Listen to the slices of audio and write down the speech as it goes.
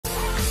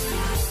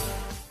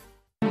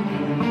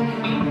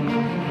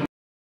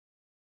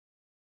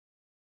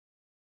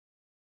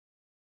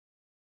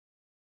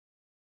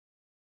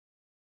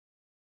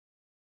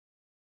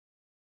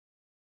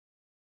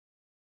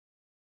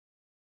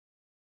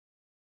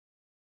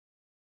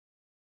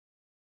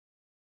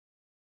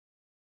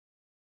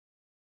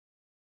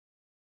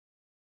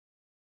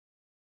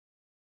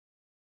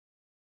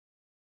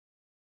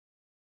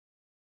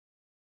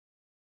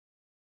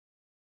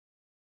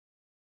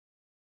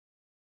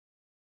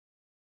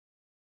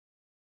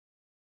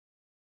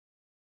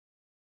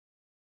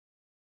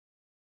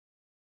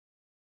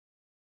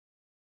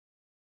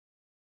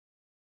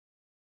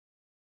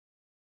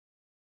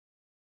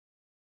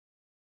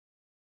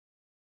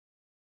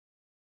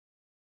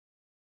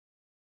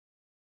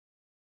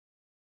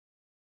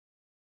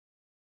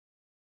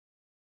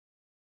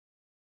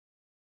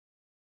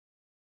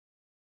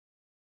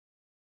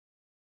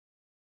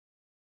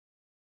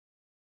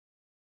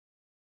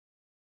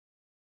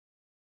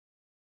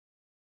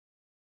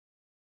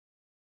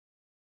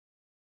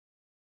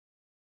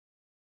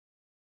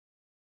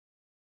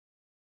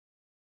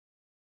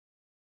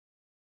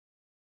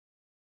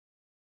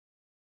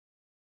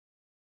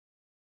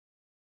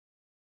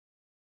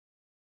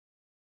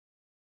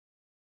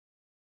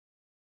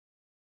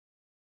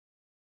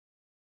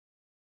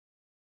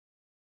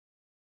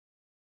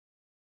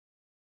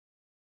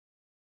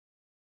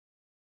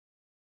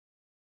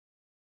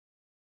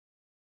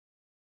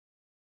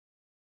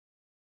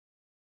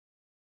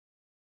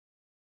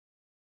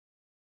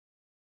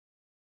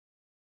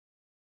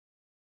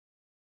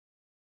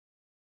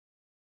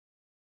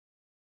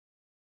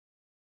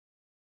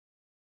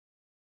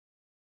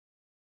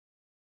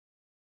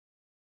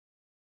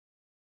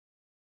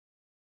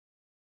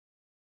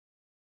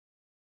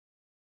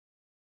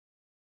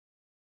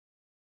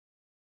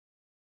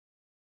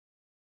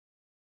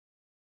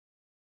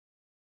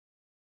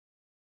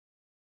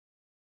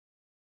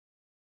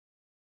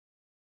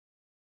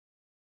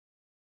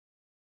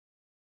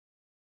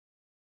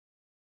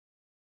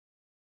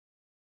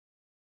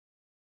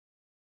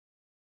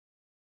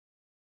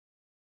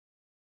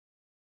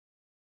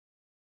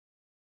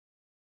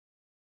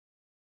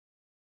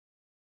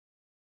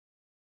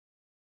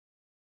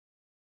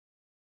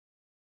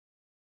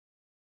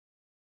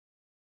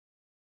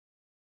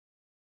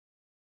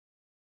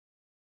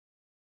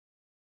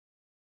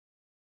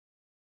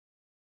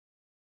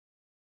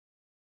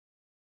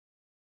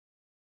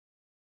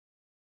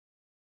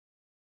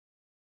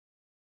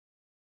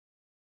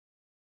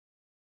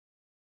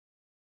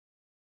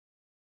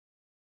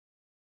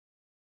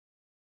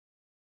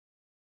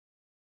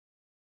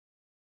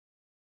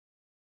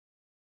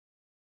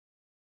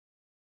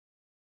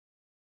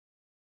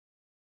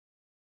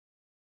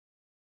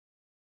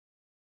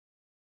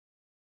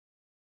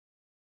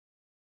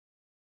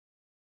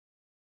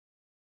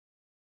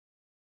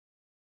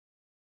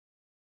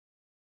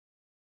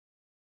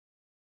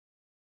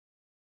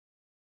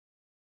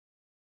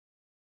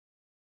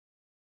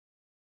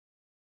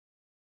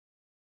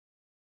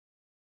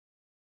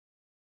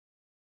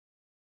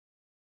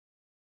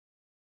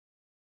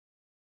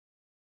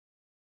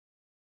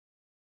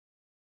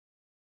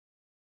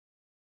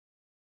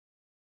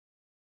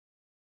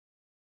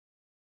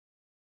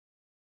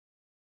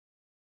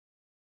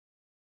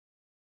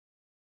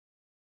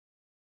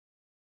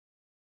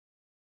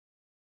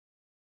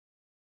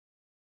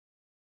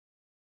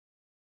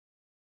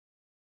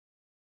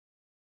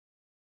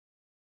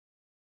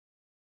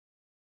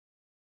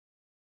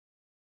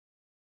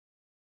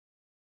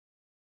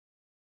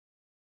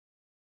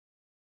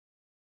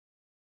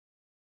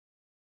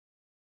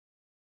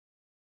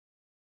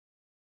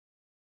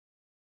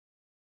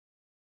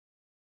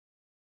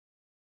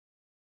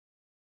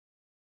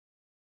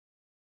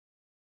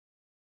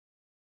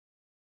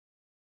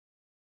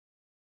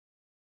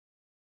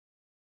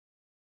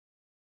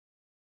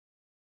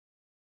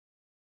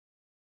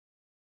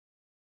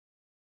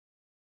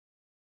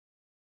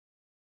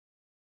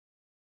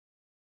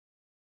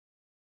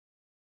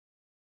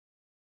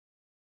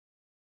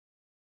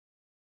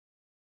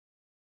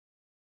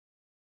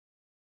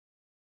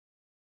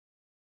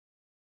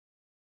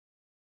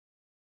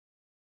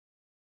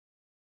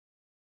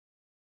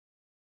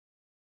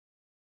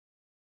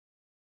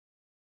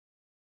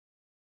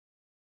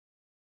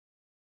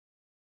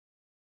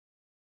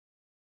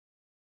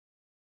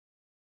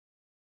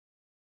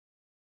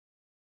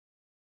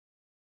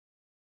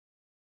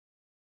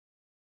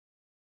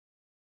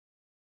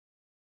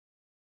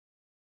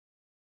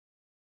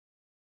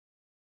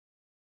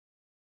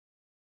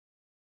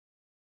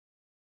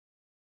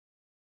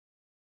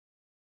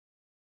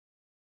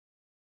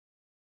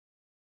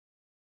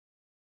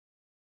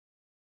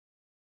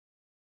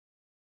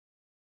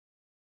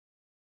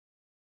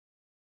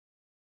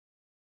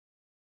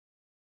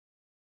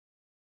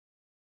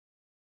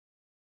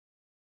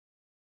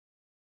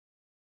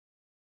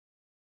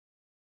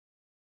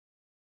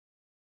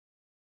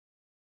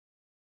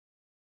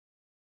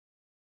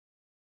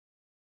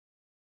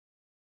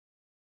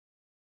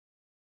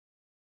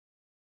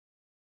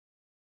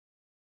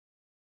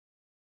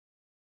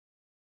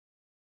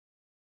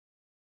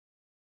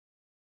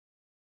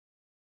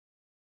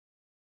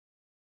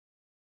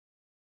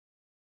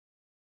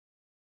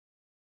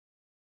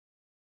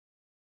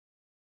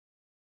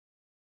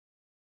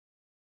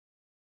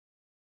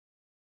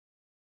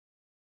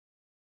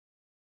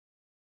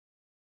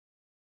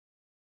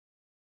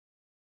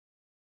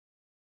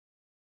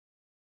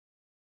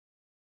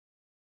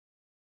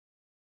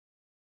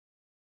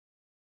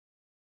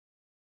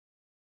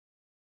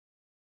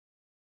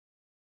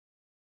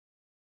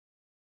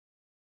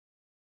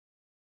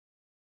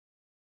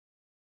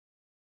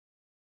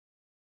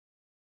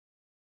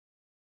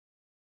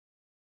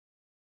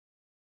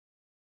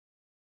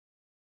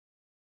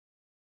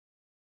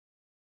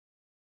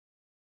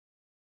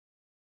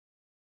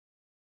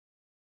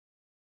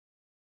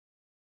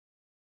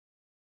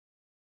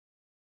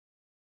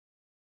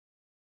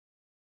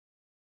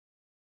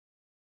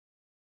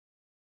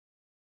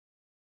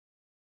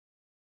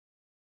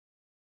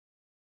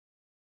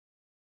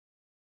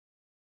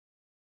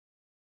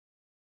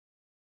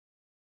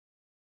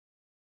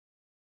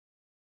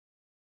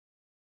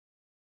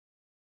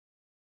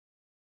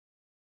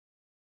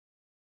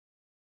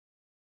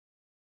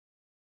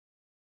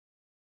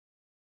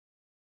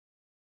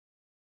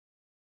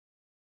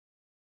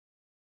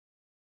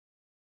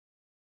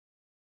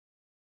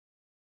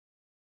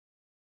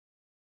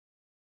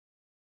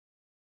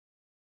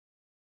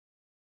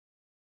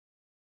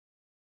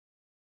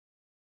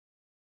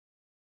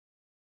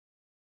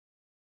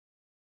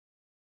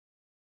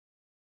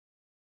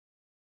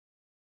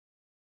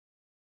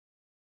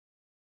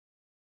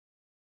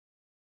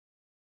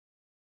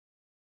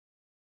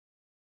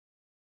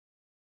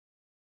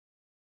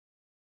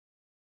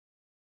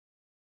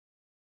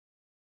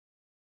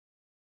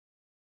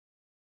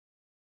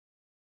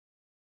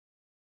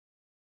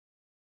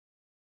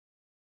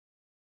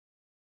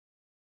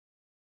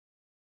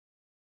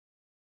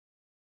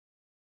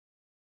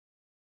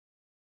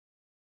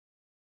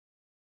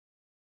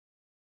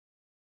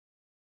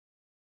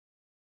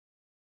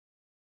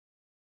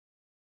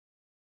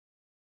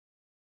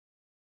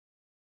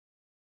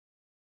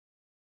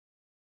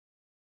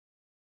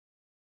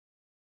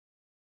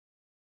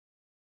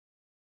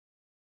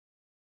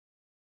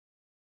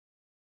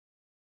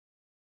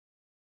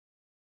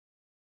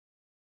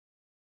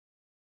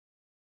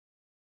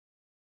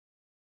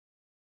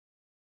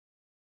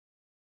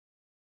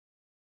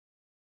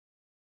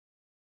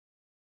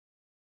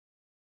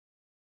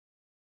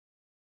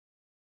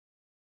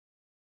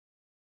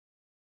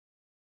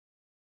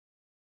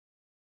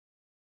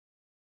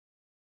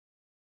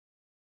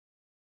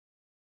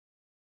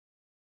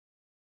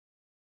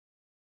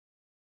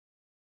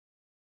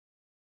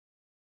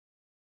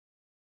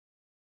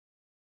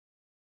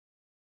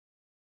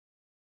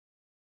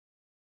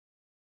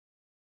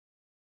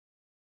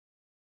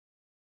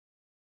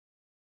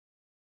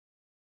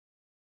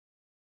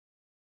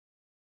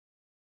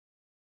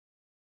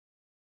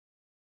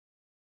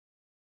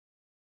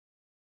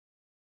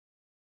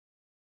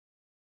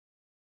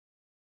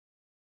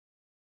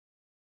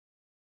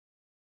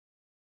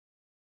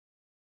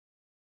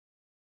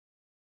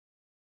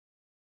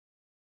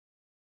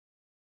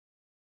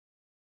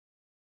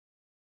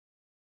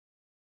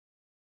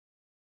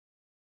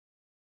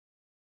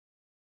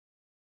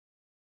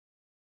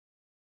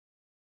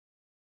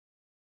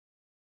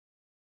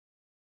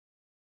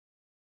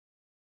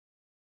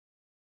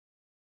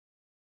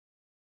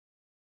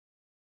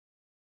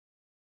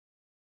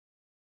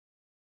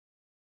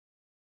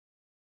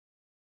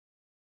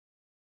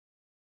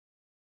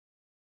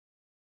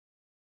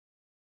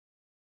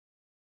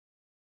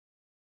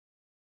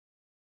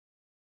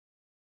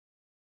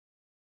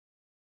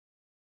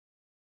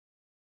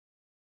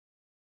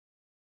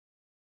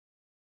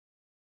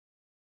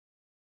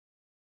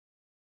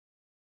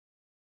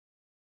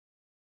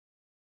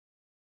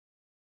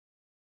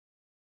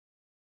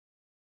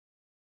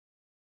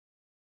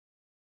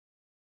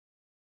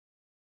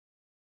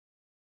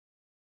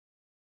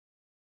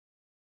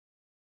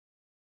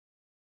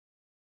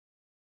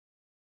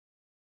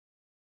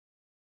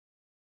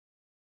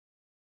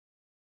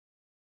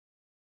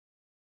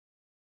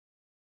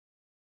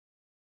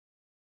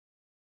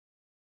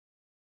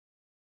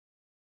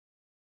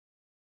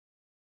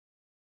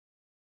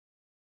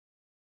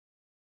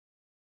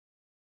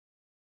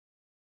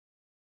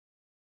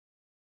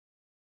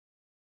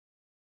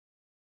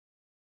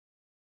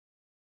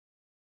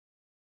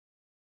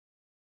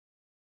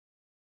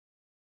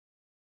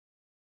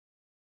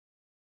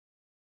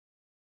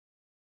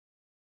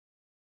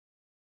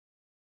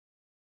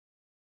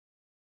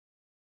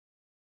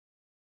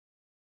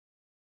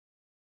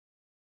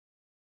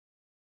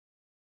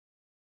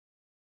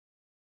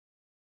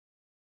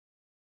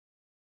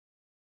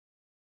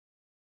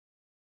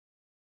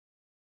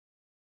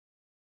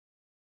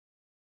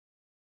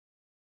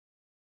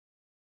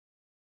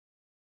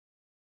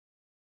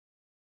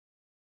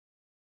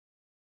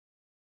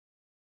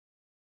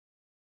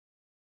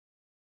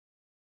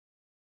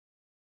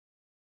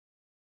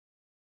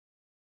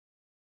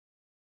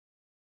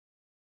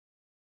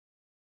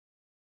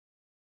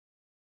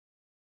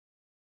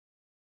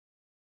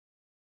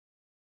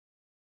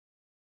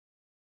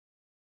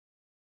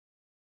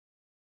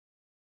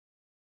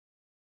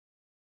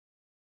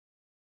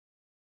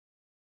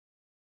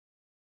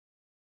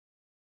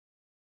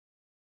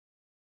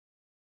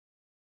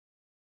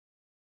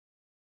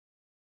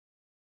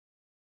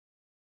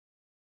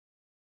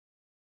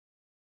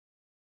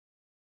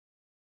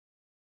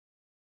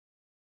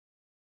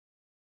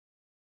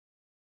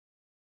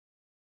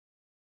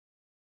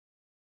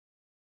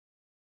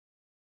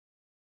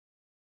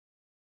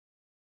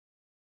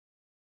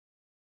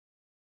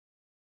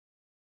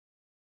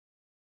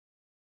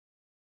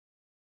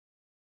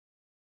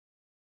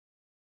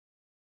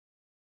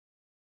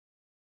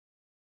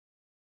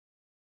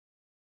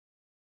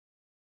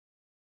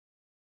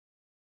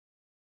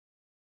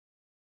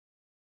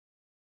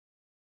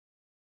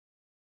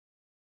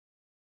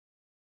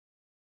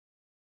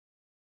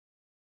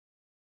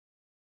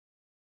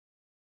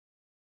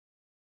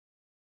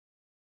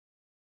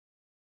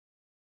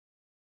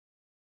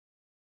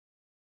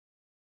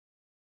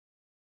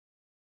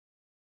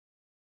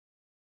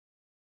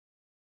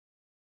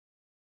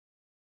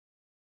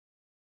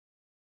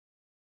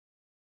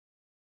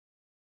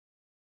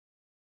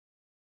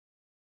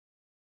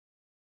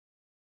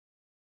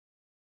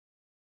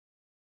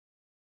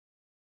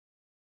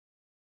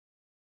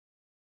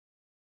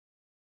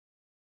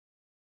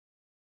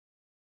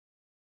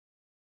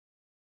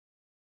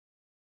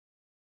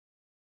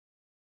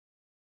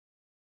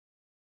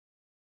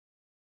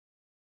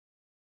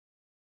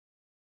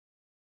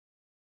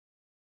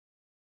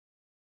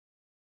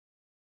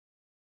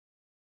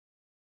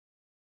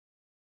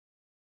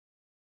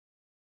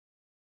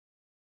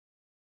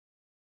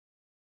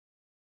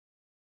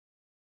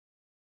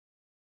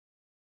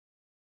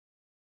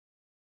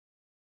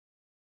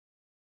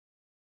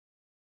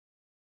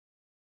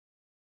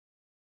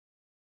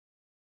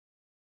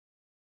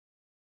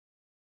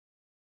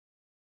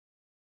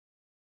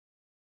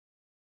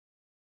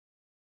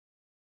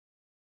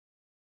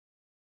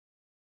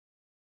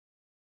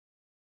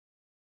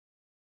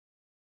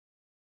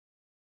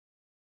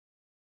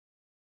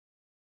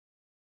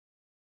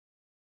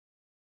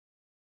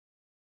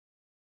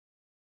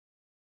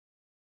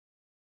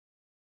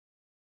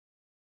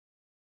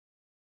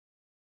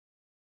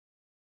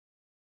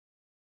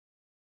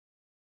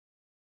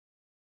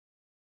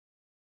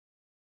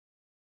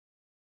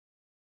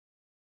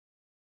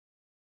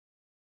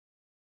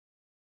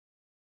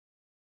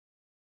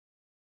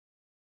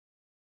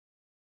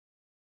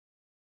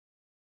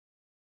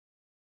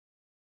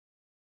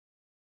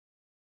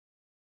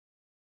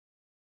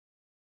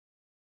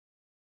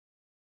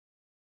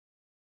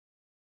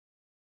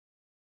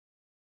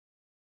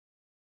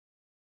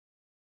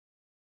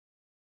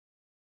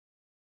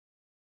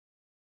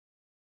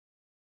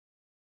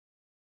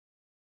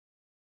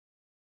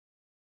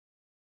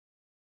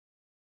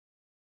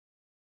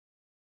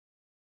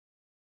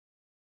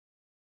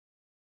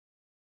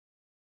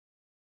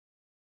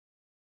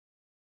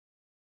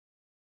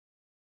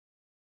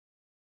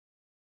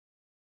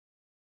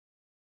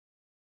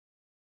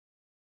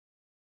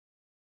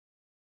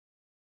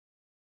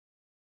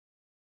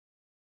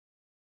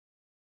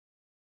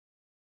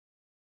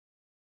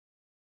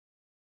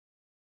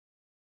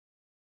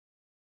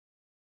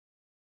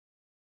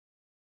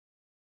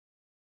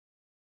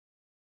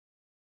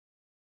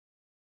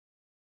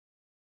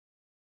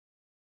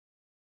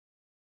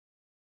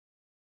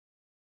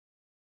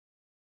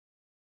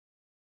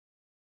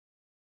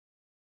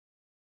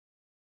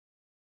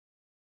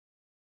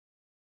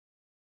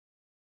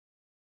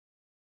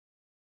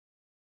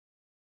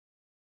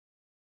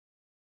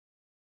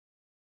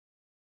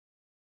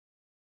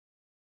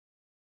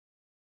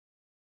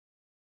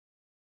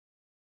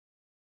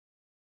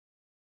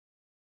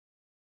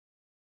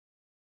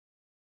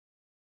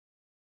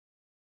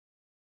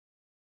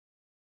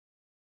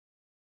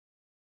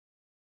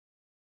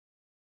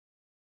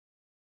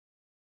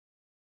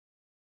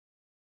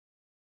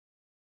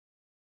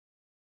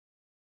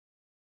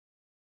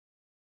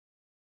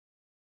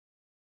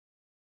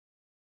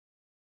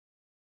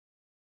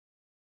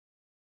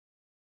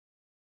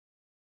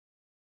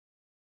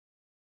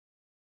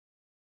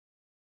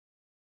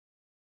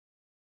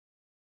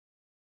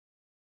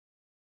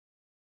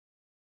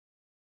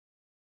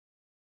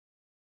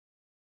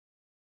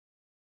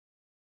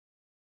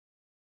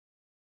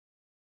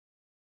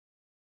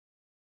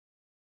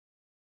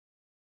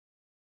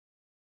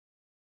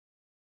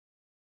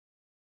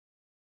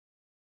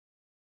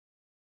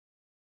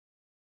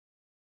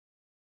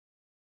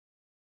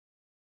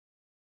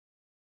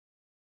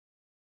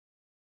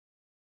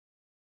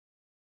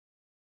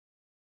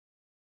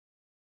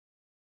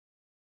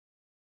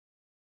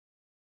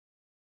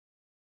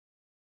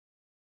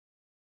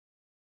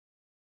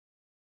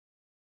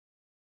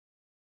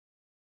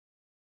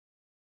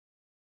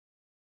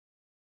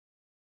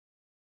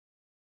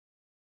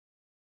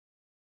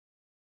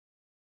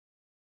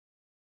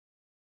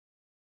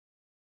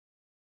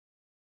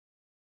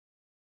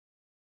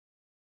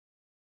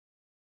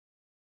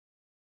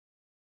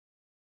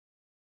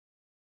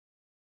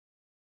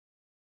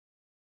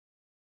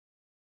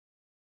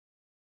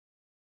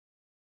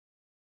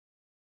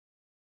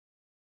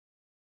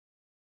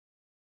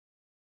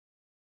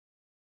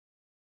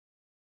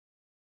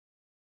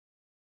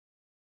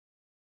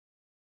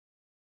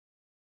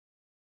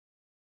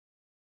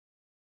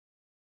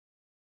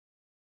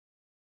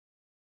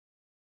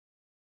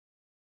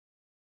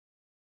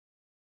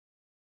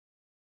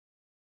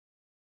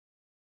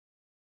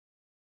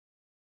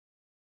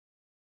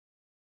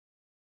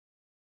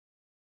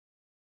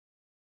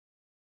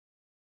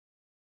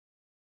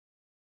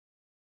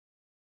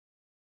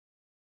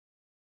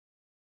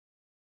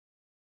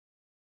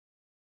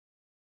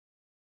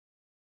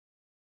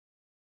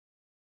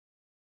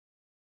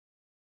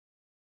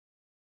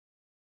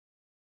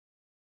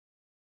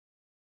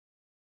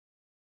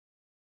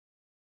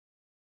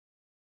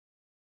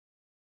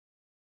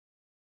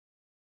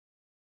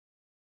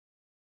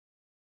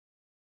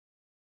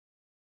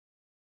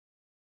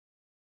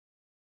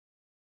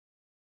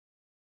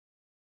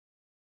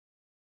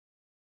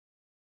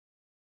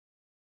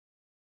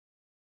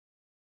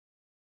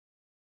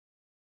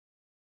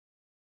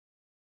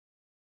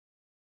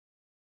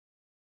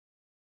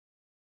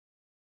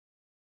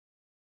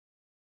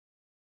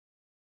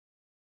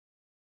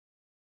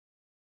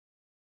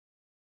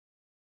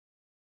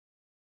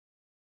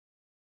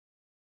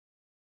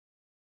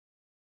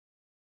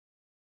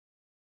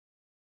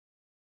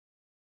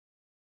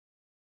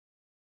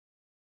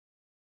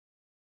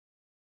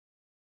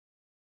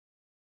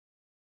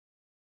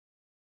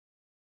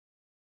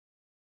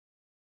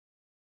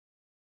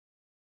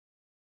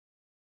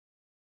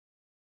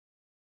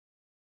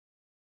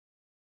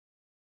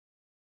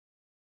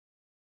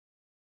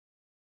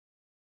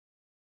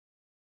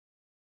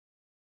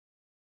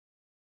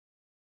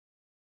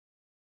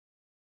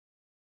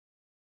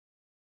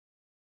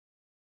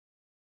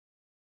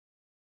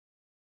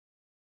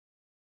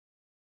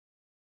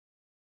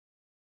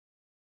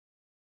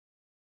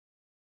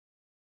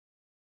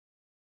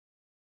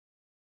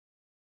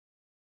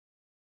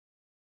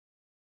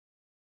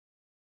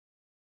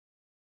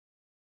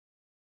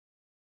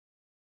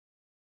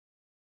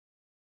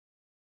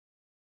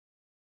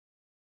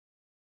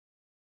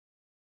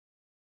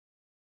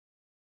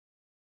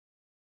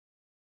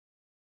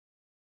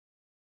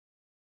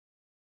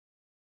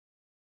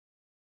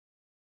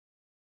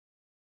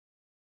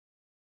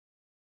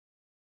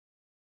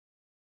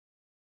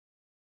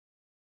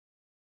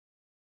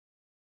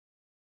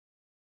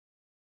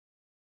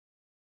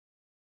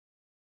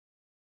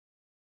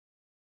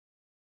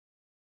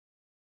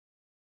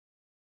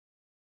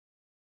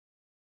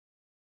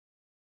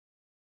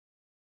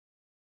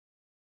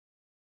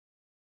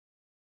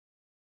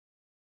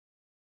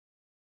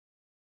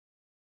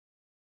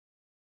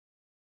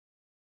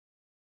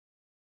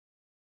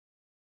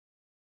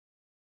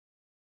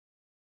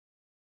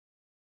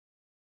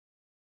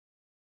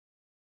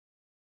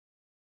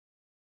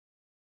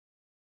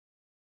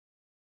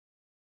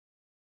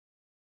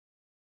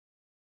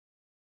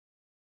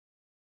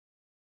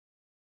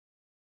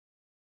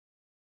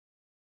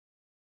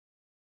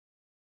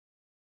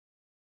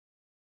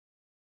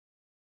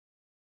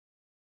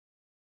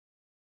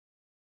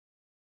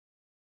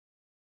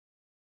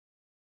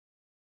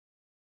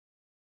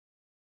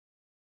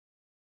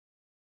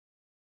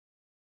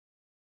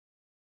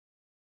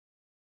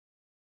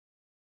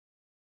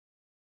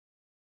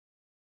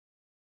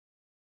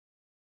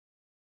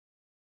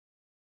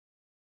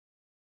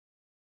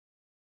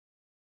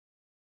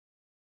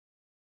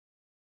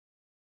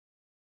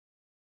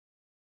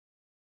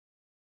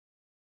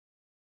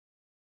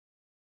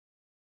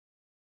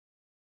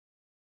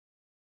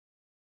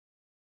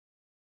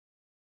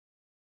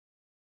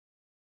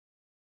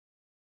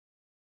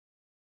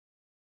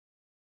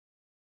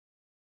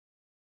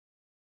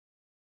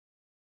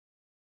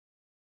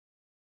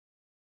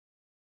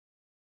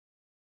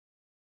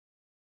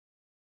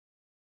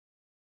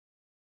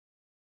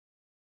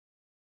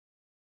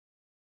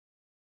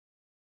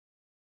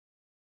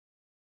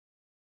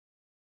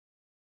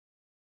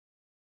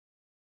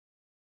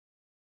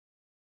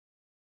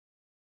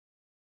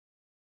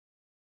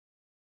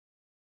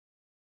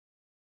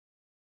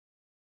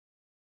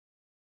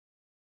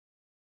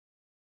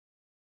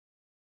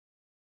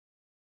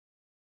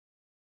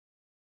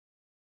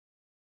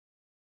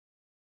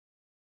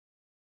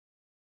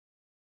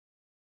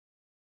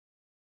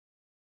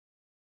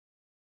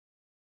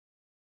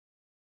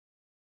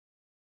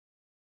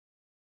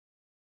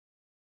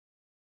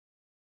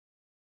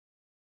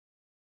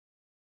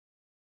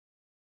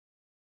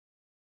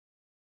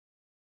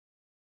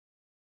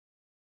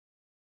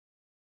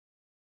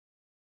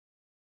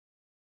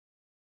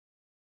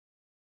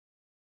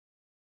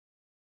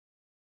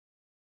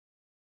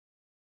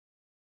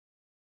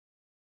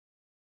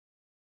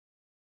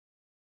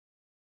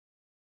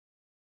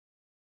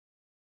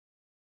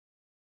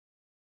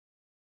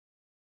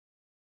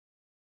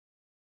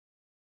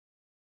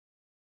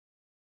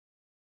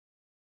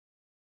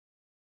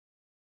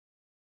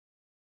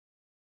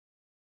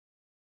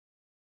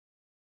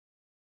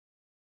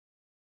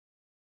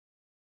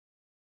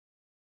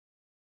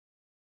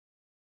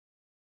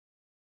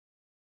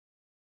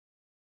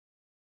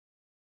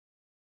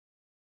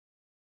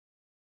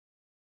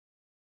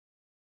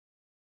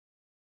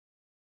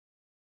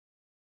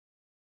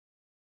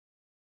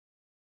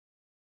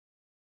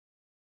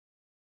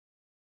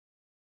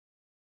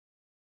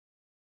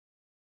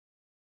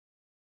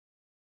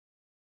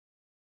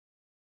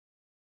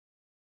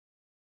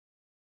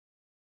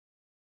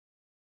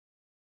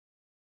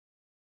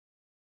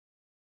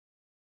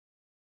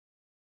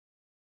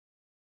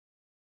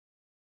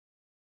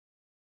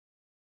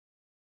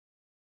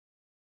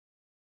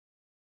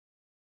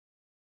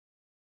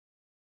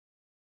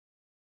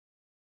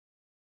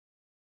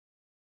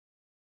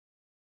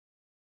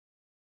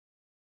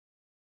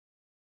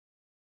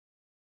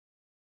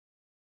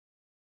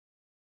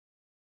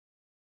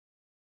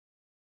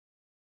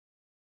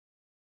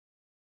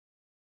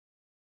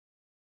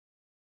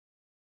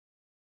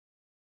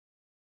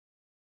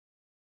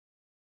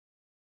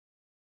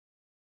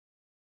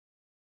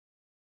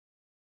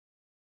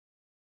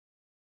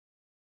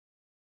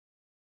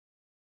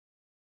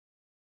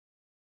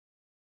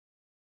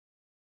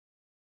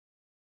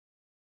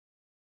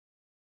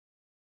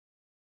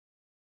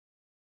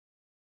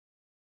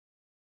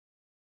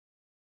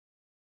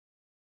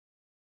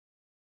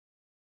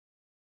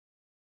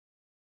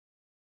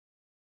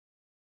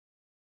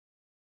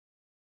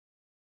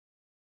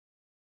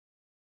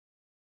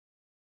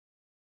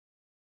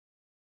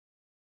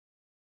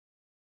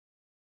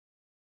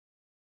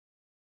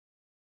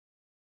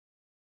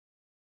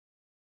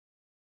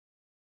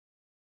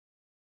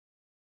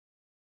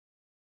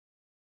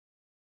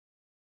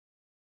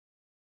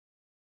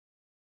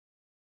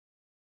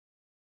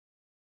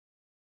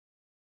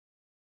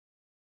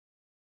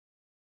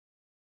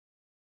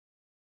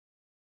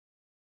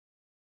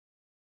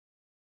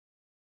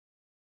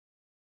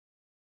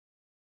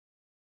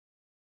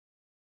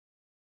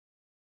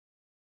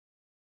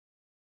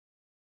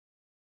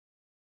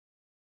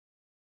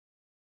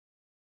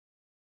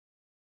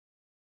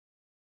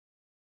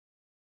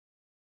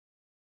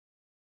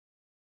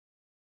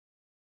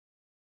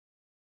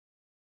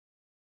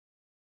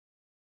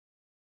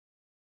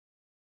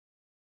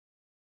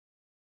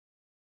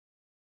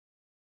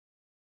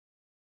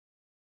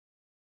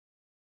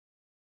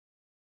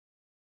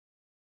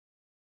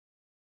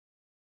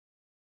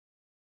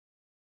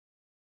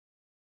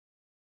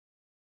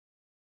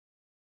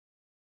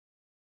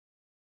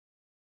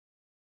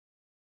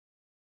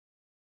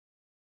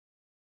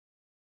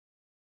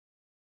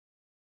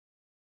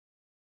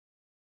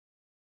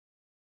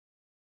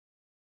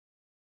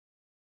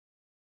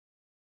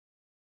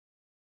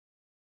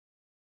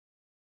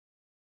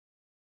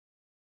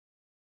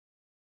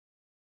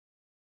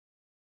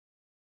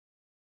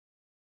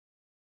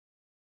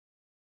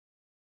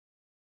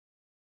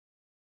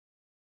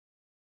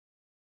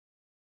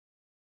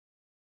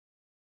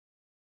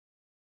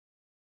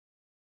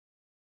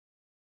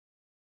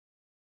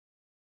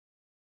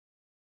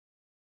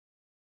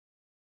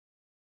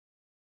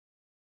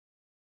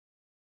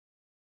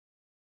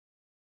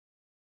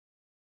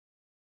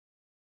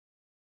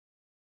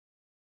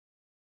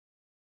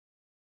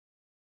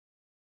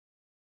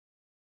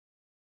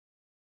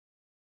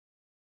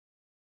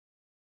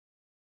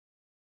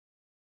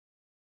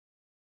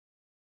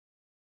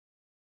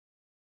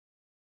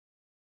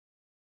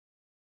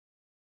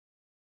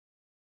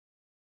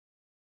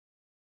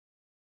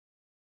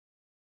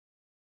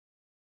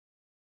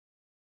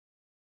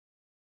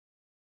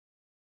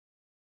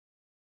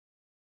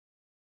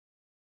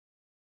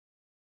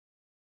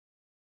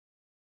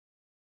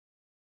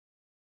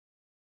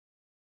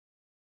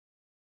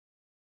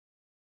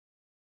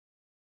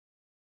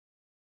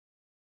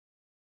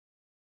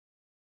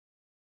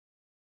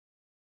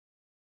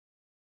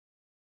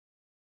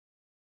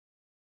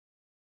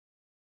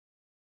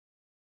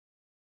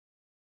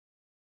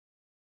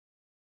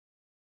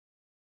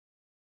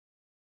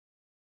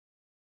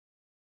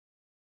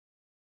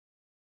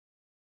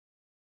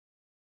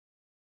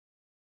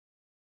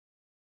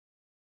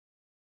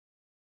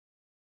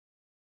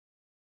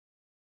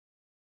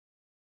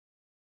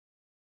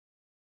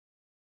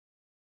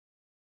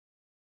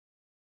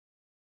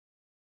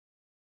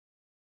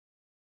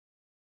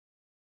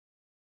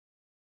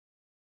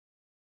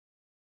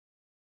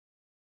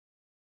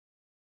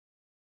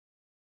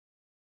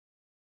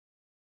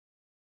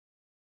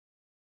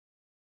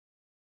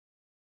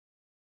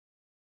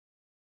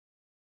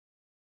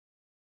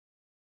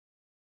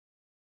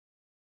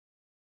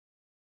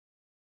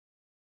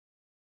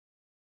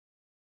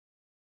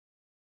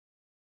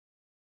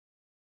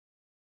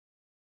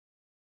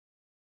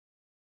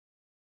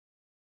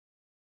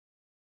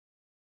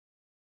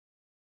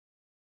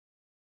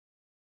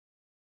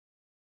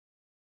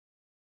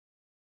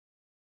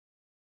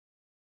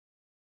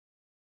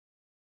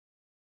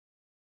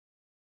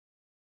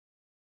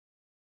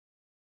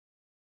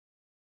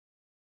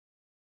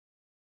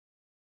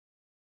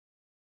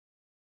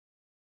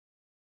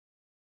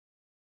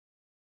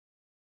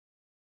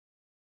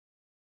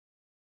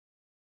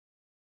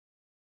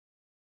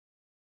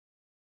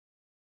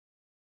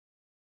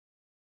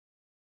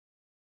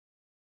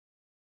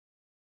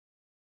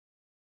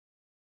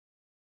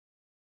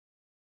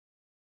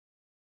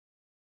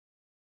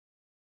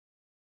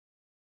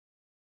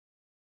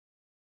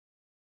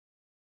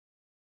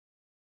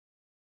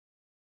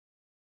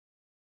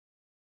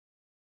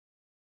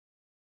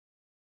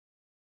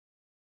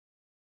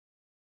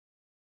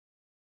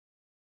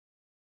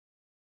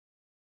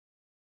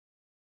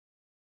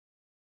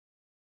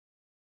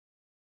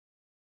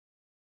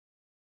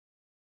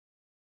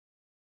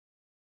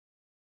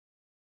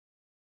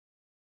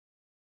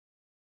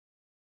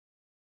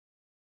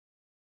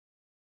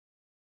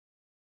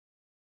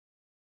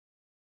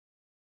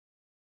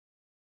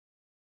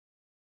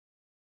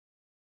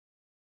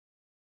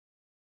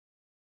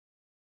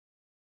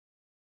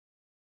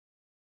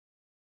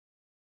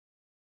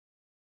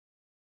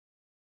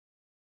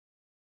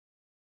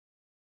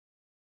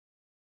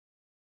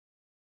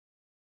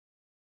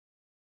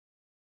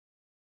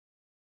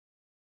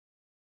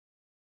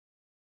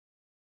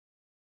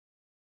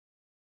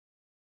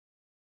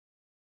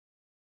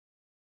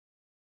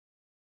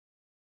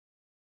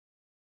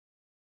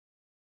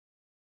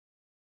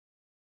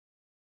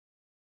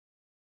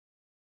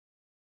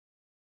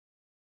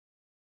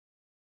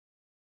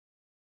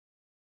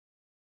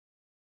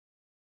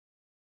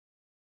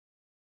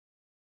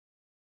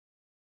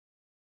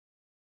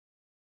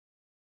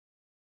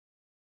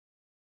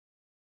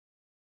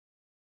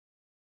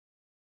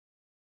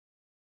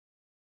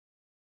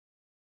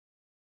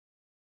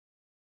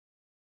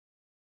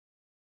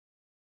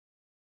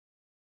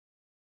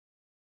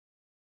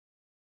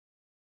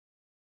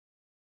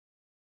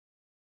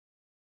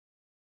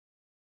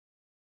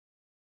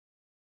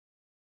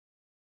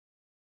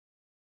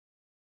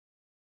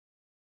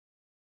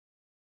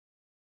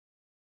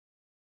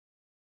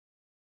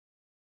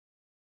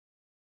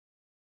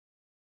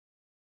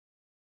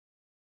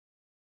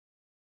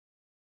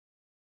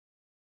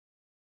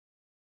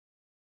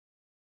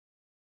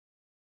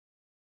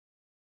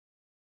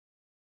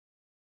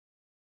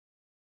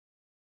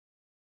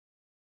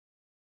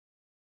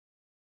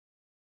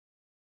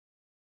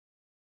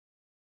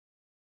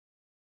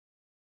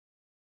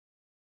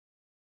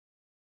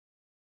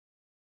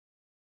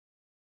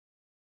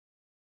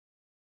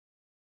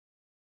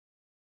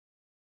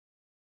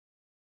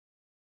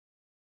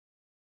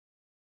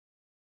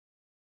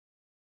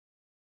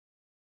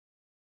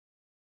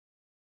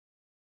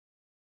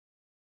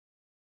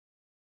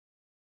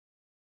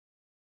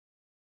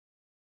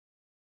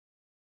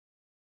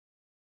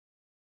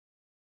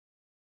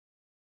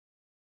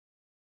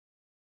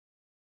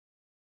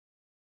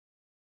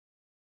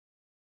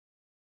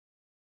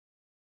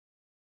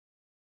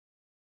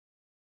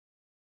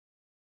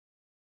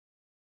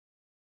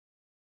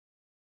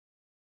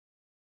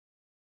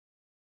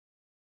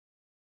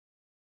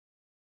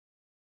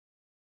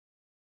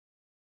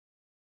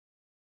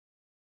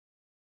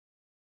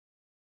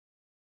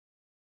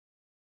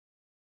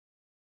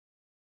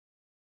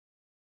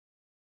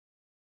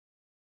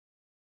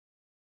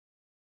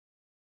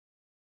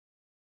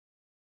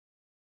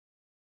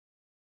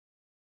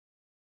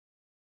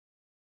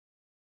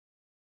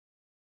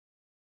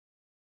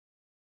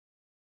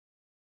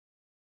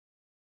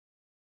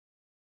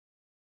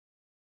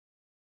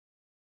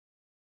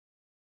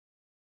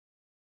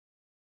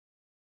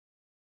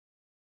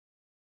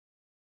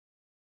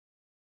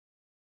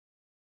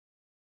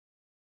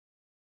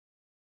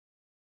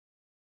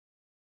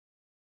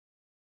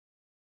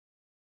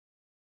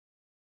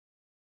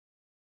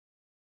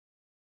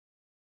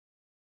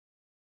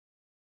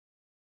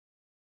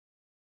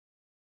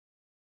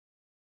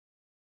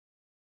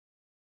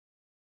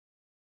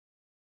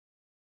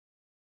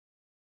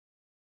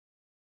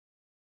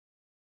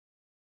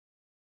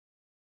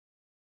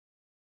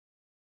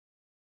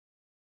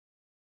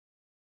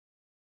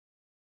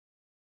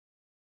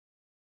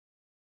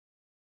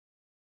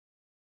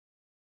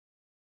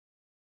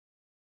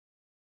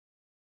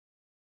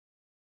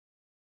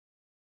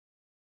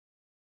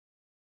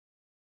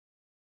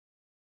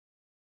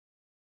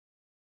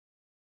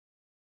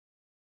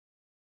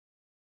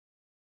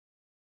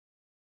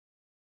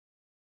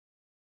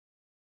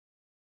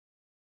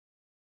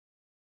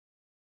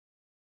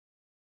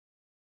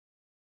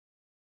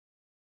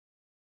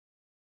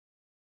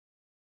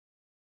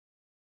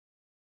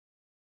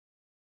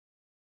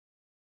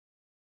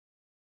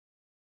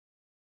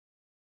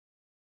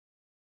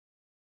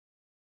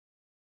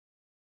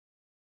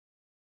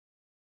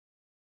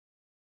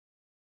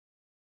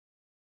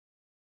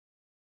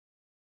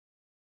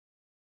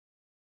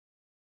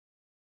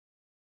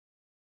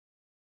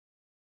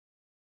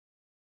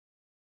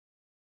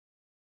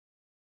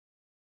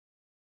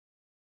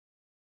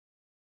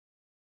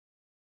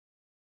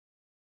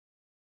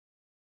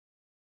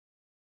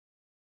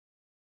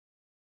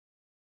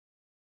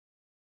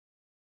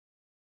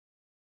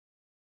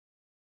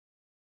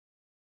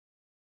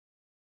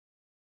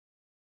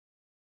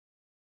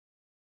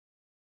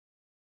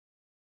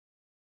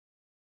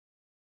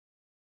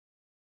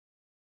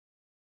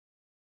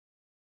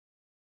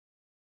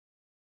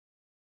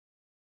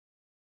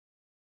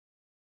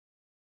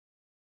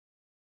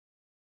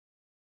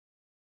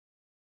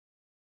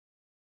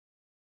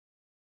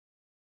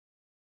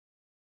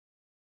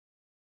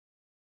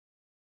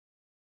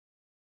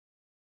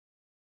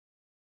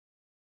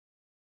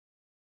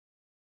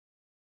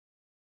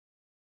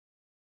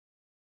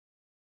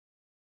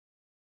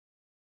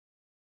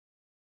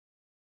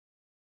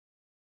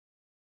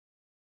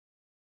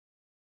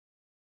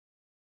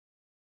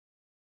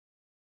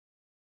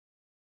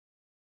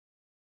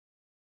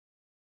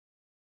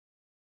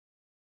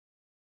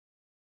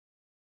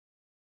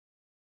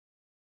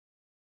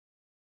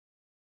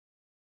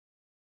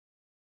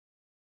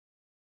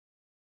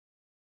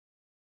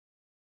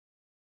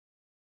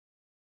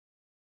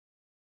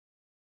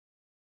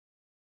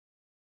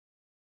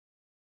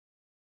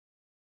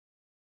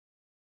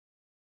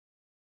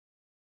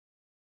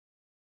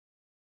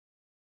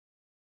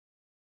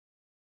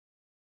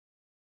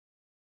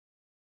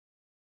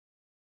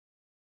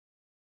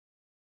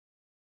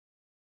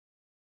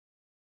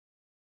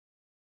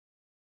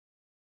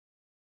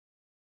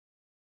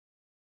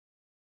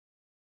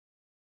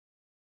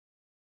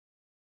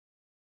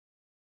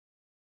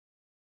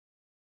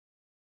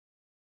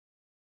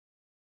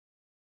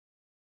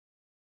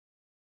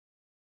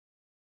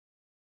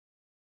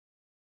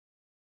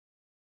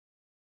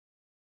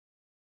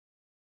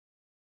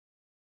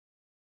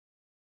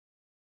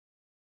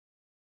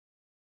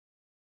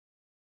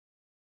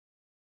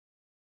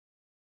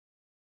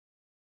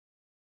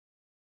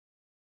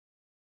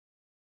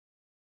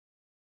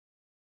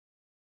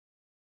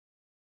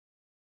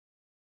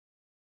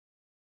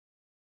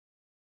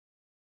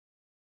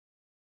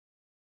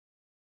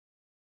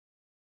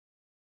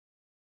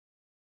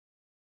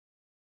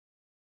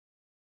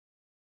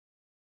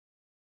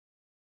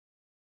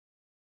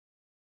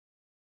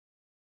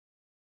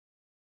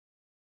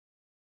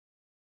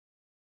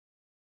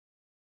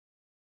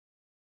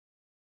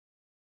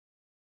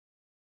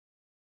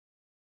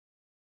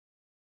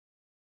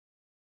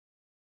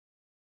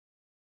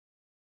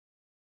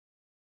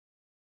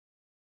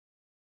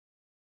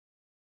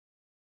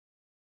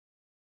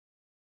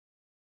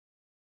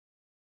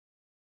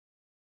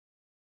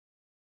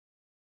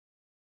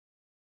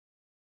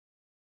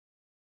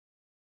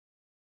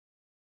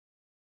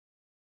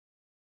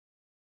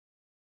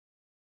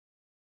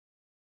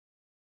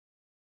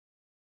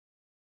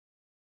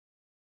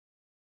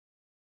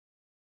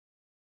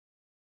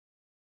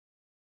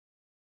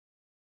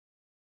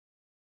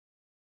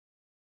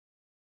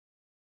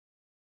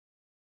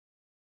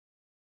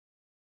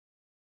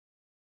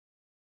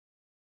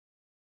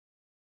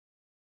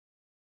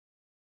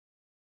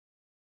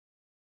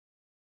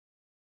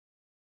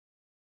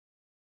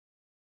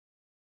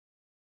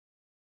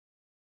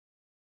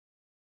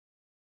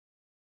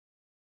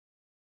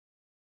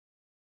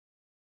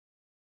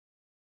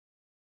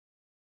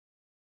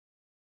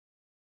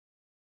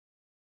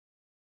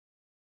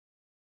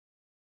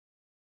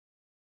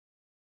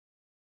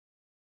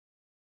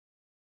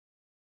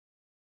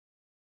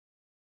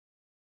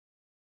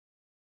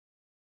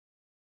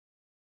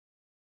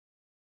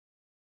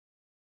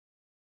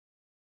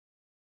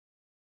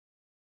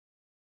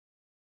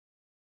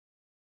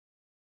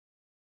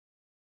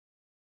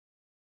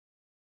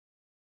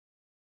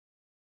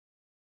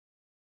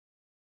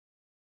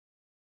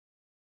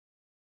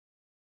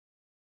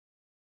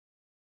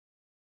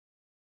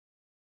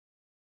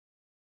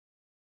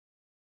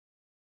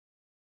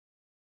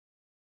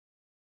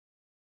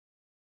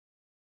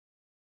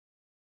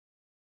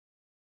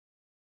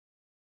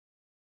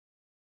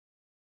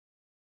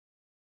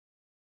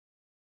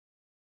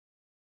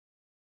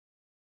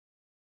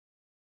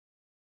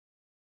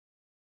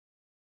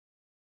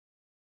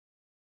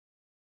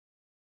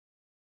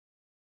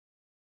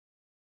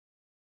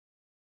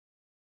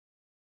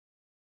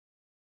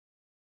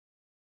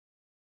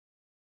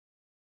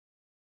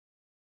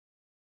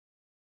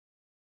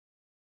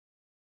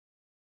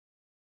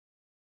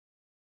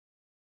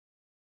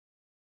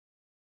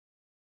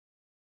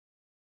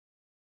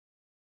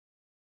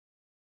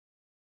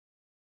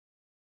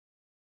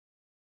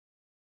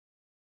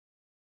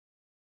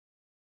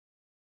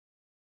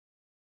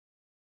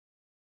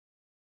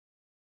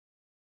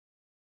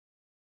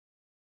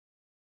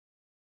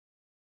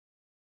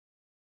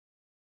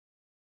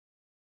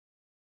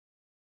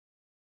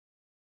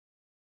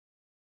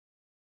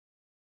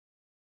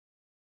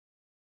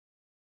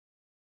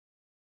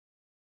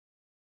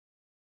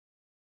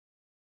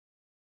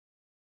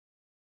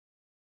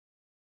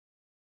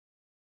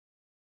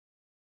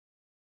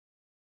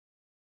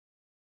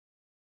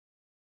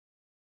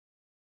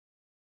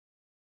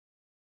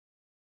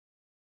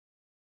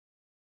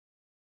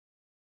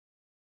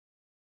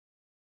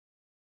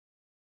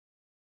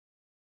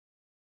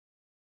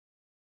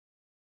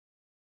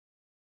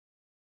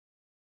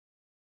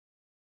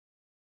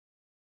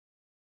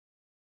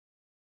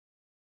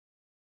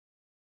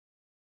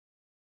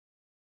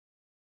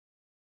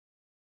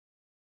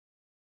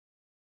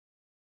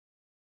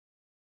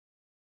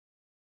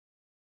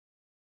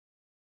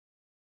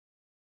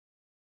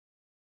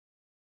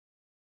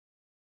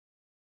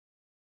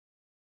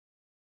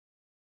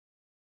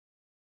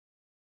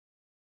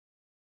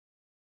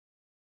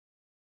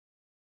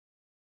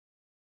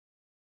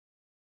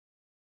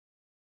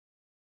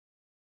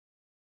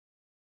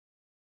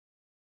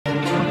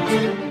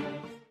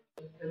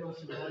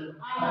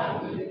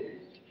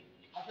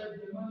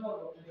Afẹ́jẹ́ mọ́nà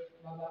ọ̀rọ̀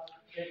bàbá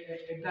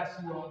ẹ̀dá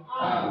sí wa.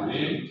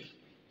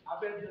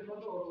 Afẹ́jẹ́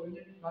mọ́nà ọ̀rọ̀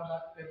yín bàbá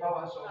ẹ bá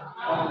wa sọ̀rọ̀.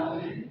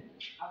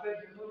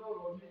 Afẹ́jẹ́ mọ́nà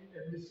ọ̀rọ̀ yín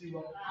ẹ̀mí sí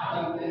wa.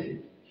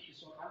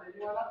 Ìsọ̀kalẹ̀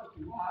yín wá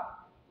látòkè wá.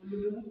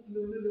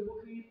 Olólùmọ́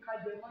kí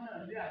kájẹ mọ́nà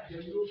lé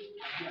àjẹyó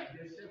àti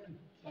àjẹsẹ́kù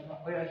bàbá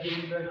ọ̀yà jẹ́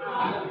ìbẹ̀rẹ̀.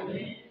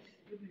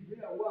 Níbi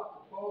ìgbéyàwó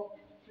àkọ́kọ́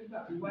nígbà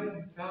tí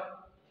wáìnì tán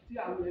tí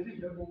àwọn èèyàn sì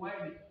fẹ́ mọ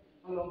wáìnì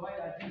wọn lọ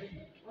báyà Jésù.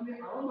 Wọ́n ní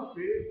àwọn mọ̀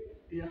pé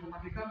èèyàn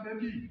pàtàkì ká bẹ́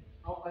bí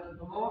àwọn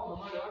àtìgbọ̀n wọn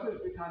fọmọ rẹ̀ wọ́n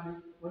bẹ̀rẹ̀ pé ká ní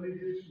wọ́n lé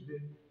Jésù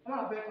bẹ́ẹ̀. Wọ́n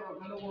náà bẹ́ẹ̀ kan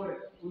ọ̀gá lọ́wọ́ rẹ̀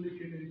ó lé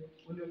kéde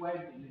ó lé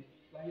wáìnì ni.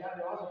 Gbàyà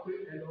rẹ̀ wá sọ pé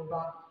ẹ̀ lọ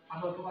bá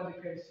àmọ́ tó bá ní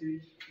kẹ́ ẹ ṣe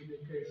ó lè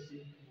kẹ́ ẹ ṣe.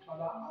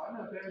 Bàbá àwọn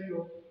náà fẹ́ rí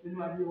ọ nínú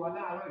ayé wa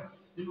láàárọ̀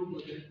nínú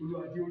gbọ̀dọ̀ ìpolú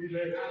ajé orí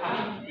bẹ́ẹ̀.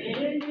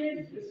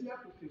 Ìgbésí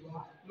àtòkè wa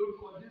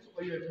lórúkọ Jésù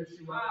ọyẹ ẹgbẹ́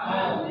sí wa.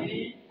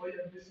 Ọyẹ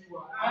ẹgbẹ́ sí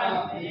wa.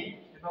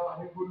 Ẹ bá wa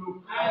ní gbólóhùn.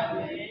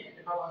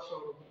 Ẹ bá wa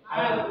sọ̀rọ̀.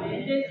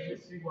 Ẹgbẹ́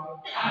sí wa.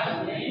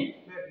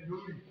 Bẹ́ẹ̀ ni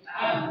lórí.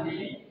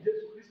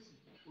 Jésù Kristi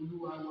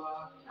Olúwa wa.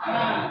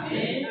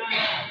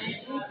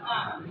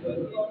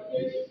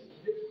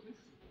 Jésù Kristi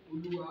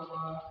Olúwa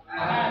wa.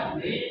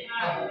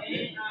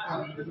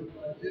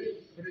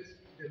 Praise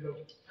the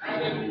Lord.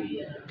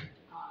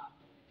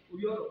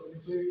 Orí ọ̀rọ̀ pẹ̀lú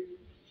pé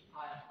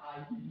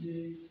àìyé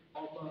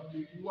ọmọ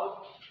bèbí wà.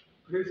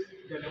 Praise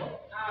the Lord.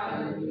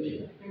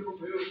 Kí ló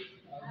pè é?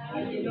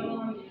 Àìyé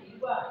ọmọ bèbí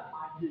wà.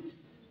 Àìyé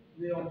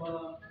ni ọmọ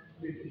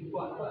bèbí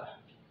wà.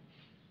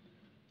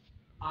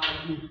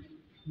 Àìyé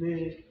ni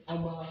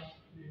ọmọ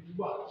bèbí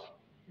wà.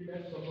 Ilẹ̀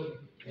sọ̀bọ̀dì.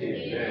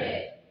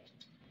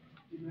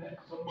 Ilẹ̀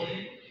sọ̀bọ̀dì.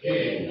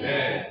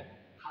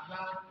 Àdá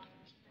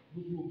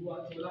gbogbo ògbó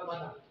àti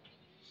ọlápadà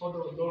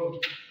sọ́dọ̀ Ọlọ́run.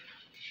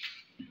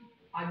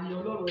 Àní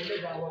Ọlọ́run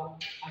ẹlẹ́dàá wa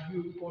àbí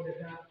orúkọ rẹ̀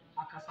dá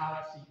akasára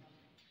sí.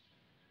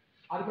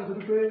 Adúpẹ́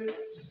torí pé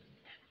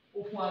ó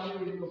fún wa ní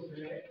orí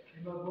ọ̀fẹ́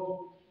ìgbàgbọ́,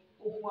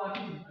 ó fún wa ní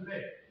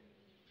ìpínlẹ̀,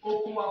 ó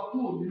fún wa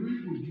kúrò nínú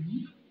ìbòjú,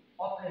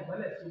 ọ̀tá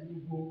ìmọ́lẹ̀ sí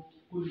gbogbo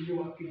kó lè yé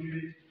wa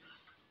kedere.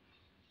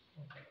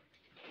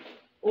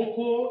 Ó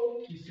kó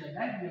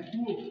ìṣẹ̀dá ìyẹn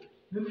kúrò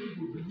nínú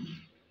ìbòjú.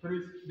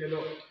 Praise the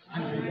Lord.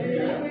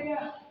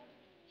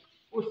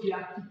 Ó ṣe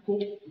àtìkó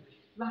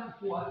láti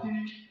kó wa sí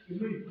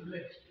inú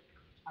ìpínlẹ̀.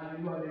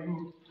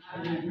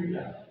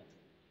 Hallelujah.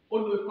 Ó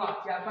lo ipá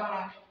àti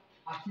agbára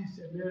àti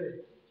ìṣẹ̀lẹ̀ rẹ̀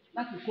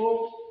láti kó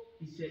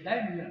ìṣẹ̀dá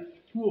ènìyàn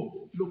kúrò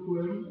lóko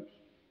ẹrú.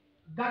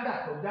 Gádà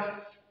kọjá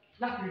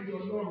láti rí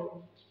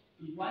Ọlọ́run.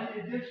 Ìwáyé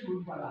Jésù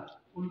Olùgbàlà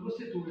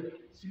olùlóṣètò rẹ̀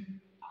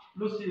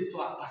ló ṣe ètò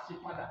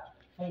àṣepadà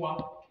fún wa.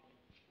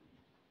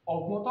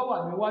 Ọ̀gbọ́n tó wà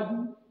níwájú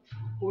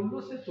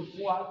olùlóṣètò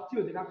fún wa tí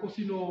ò jẹ́ ká kó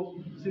sínú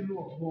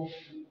ọ̀gbọ́n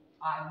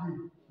ààyè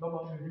lọ́mọ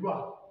ìrìwà.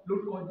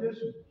 Lórúkọ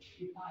Jésù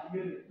ipa ayé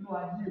rẹ̀ nínú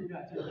ayé mi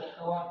àti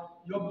ẹ̀kọ́ wa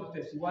yọ̀bọ̀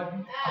tẹ̀síwájú.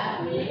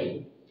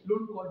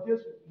 Lórúkọ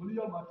Jésù mo ní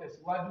yọ̀bọ̀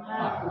tẹ̀síwájú.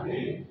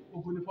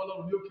 Ògo ni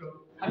fọ́lọ́run ní òkè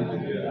ọ̀run.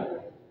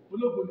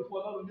 Ológo ni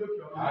fọ́lọ́run ní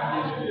òkè ọ̀run.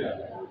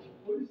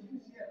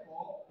 Oríṣiríṣi ẹ̀kọ́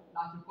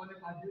láti kọ́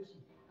nípa Jésù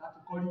láti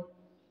kọ́ rí.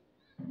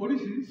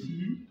 Oríṣiríṣi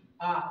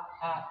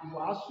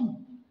ìwàásù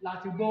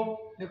láti gbọ́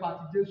nípa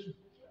ti Jésù.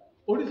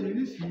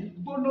 Oríṣiríṣi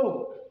gbólóhùn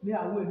ni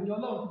àwọn ènìyàn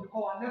Ọlọ́run ti fi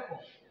kọ́ wa lẹ́kọ̀ọ́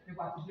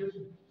nípa ti Jésù.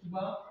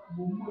 Ṣùgbọ́n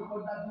mo mú ẹ̀kọ́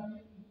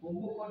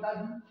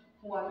dájú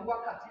fún wa ní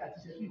wákàtí àti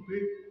ìṣẹ́jú pé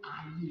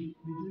ààyè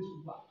ni Jésù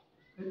wà.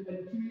 Ẹni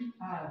tí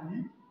a rí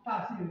tá a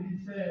sì rí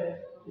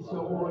iṣẹ́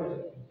ọwọ́ rẹ̀.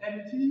 Ẹni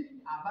tí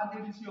àbá dé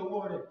iṣẹ́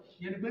ọwọ́ rẹ̀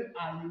yẹn ni pé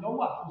ààyè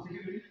lọ́wọ́ àkóso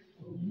kékeré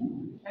kò wú.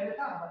 Ẹni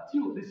tí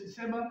ò lè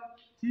ṣiṣẹ́ mọ́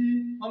tí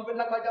wọ́n fẹ́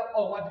lágbájá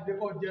ọ̀wá dìde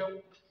kó jẹun,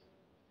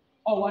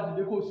 ọ̀wá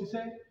dìde kó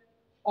ṣiṣẹ́,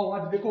 ọ̀wá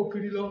dìde kó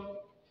kiri lọ,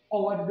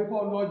 ọ̀wá dìde kó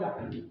lọ ọjà.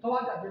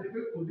 Tọ́wọ́ dàbí ẹni pé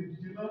kò lè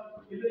dìde mọ́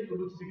eléyìí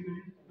ló ti ṣe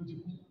kékeré ló ti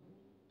kú.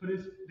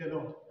 Praise the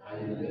Lord.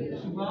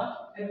 Ṣùgbọ́n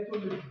ẹni tó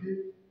lè dìde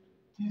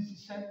tí ń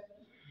ṣiṣẹ́,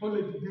 tó lè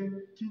dìde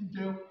tí ń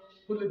jẹun,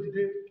 tó lè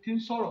dìde tí ń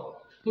sọ̀rọ̀,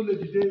 tó lè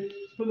dìde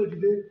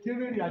tí ń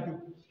rìnrìn àjò.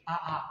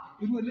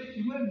 Irú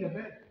ènìyàn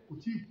bẹ́ẹ̀ kò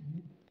tí ì kú.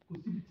 Kò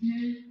síbi tí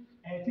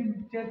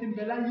ti ń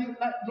bẹ láyé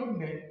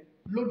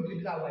lónìí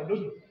níbi àwa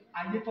lónìí.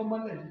 Ayé tó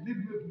mọ́lẹ̀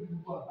níbi ìlú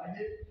gbogbo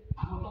àgbáyé.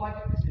 Àwọn tó wá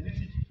jẹ́ ìṣẹ̀lẹ̀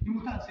létí. Irú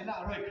tá à ń ṣe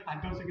láàárọ̀ yìí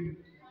àjọṣe kí ni?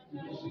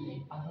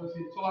 Àjọṣe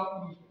tó wá kú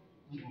ni.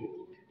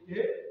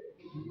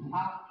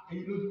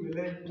 Ẹ̀yin lójú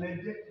rẹ̀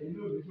lẹ́jẹ́ ẹ̀yin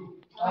ló lójú.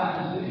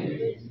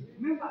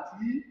 Nígbà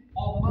tí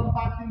ọmọ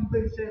bá ti ń gbé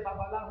iṣẹ́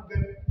babaláwùjẹ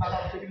bàbá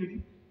òṣèlú ní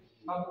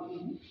bàbá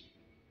òkú.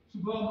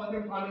 Ṣùgbọ́n ọmọdé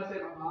ń parí ẹsẹ̀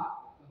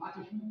bàbá ti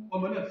kú.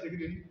 Ọmọ náà ti ṣe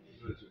kíni?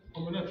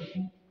 Ọmọ náà ti kú.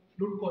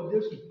 Lórúkọ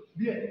Jésù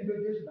bí ẹni gbé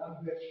Jésù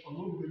lárugẹ ọ̀nà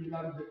ògbé yìí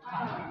lárugẹ.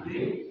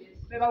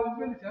 Lẹ́la wo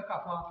gbé nìṣẹ́ kà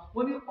fún wa.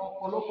 Wọ́n ní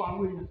ọ̀pọ̀lọpọ̀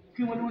àwọn èèyàn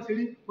kí wọ́n ní wọ́n ṣe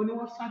rí. Wọ́n ní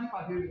wọ́n sáré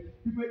pàdé rẹ̀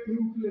wípé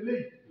irú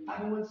lélẹ́yìí ta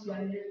ni wọ́n ń ṣe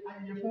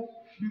ayẹyẹ fún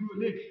irú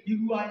eléyìí.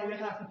 Irú ayẹyẹ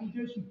tá a ṣe fún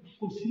Jésù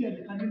kò sí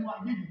ẹnìkan nínú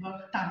ayé yìí náà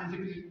tá a lè ṣe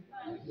kíni.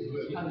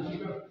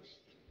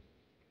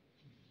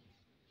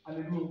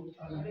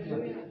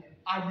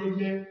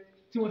 Ayẹyẹ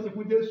tí wọ́n ṣe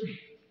fún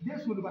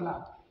Jésù Olùgbàlà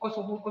ọsọ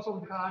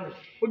fún kára rẹ̀.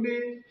 Ó ní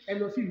ẹ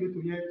lọ sí ìletò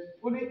yẹn.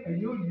 Ó ní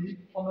ẹ̀yin ò ní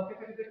ọmọ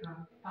kékeré kan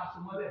tá a sọ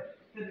mọ́lẹ̀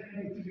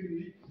tẹ́lẹ̀kẹ́lẹ́ tí ó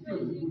rí tí ò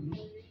ní gbòdì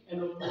ẹ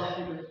lọ fún wa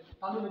fún mi.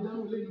 ta ló lè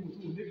dánwò lé ìwò tí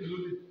wò ní kìló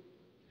lè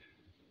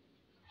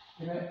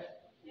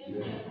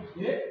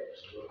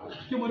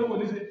kí mo ní wò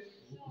ní ṣe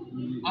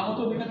àwọn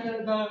tó ní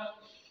kẹ́kẹ́ gan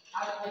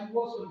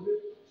ariwo sọ̀rọ̀ pé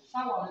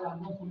sáwà rẹ̀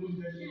àgbọn fún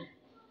lóúnjẹ ni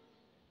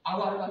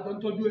àwọn àrẹ làjọ ń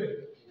tọ́jú ẹ̀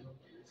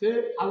ṣé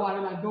àwọn àrẹ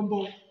làjọ ń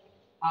bọ̀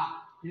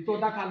ètò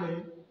dákalẹ̀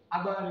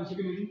agbára rẹ̀ ṣe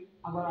ní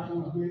agbára rẹ̀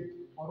ò gbé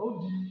ọ̀rọ̀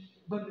di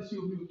gbọ́dọ̀ sí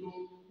omi òtó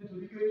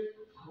nítorí pé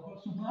àwọn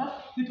ṣùgbọ́n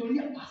nítorí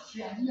àṣẹ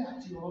ayé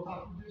àti ọ̀rọ̀ bá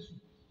fún Jésù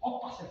ọ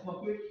pàṣẹ fún ọ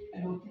pé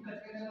ẹnu tí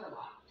kẹ́tẹ́kẹ́tẹ́ náà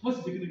wà wọ́n sì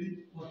ṣe kéde ní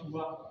wọ́n ti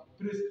wá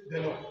praise the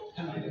Lord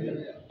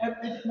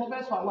mo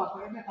fẹ́ sọ àwọn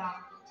àpẹẹrẹ mẹ́ta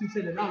tí ń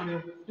ṣẹlẹ̀ láwọn ẹ̀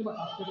nígbà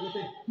tá a fi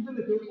kẹ́tẹ́kẹ́tẹ́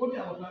nítorí pé ó ní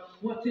àwọn kan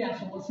wọ́n tẹ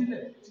aṣọ wọn sílẹ̀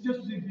tí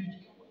Jésù sì fi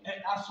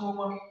aṣọ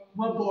wọn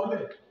wọ́n bọ́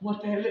ọlẹ̀ wọ́n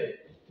tẹ́lẹ̀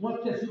wọ́n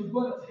tẹ̀ sí ojú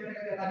ọ̀nà tí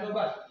kẹ́tẹ́kẹ́tẹ́ ta ní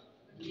ọgbà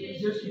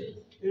Jésù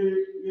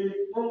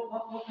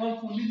wọ́n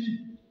fún níyì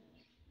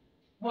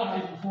wọ́n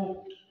àyè fún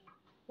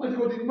wọ́n ti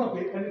kó di nígbà pé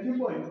ẹni tí ń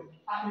bọ̀ yìí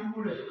inú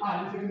rẹ̀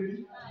àlè ṣe kéde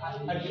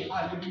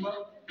àlè bímọ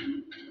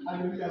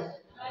àlè bíyà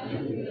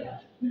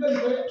níbẹ̀ ni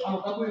pé àwọn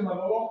kan gbé ìmọ̀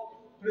lọ́wọ́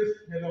praise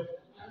the Lord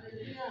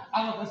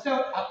àwọn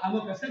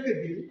kan sẹ́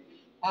gègé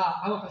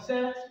àwọn kan sẹ́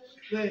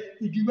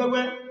igi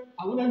wẹ́wẹ́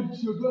àwọn náà ń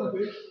di ojú ọ̀nà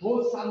pé ó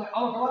sànà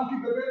àwọn kan wá ń kí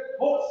pépé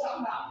ó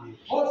sànà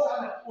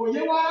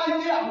òye wá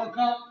yé àwọn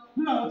kan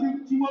nínú àwọn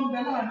tí wọ́n ń bẹ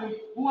láàrin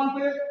wọ́n wá ń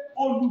pé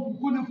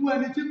olùbùkún ni fún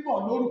ẹni tí ń bọ̀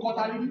lórúkọ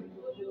ta rírí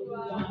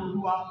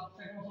olúwa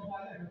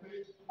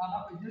bàbá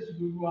pé Jésù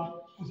lórúwa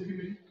kò sí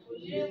kíni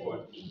kò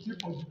sí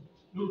pọ̀ jù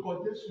lórúkọ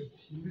Jésù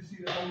ìrísí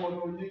rẹ̀ ọwọ́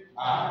lóye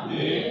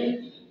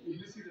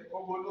ìrísí rẹ̀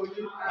ọwọ́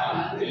lóye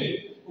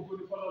ogun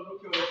ní fọlọ́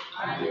lókè ọ̀rọ̀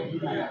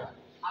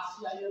àṣì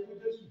ayẹyẹ fún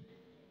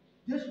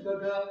Jésù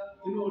gangan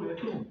inú rẹ̀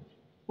dùn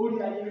orí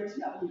ayẹyẹ tí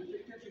àwọn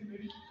ènìyàn kẹ́kẹ́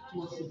mérí tí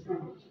wọ́n sì fún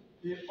un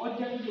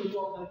ọjẹ́ nínú ìlú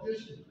ọ̀gá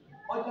Jésù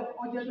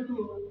ọjẹ́ nínú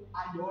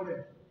ayọ̀ rẹ̀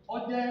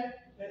ọjẹ́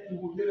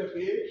ìwòye rẹ̀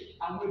pé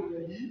àwọn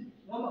ènìyàn yìí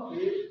wọ́n mọ̀ pé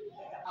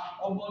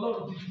ọmọ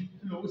Ọlọ́run gidi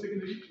nínú owó ṣẹ́gi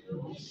lórí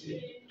ìlú ṣe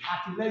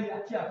àtìlẹ́yìn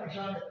àti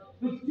àfihàn rẹ̀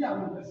ló ti tí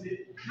àwọn ènìyàn ṣe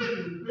ló ti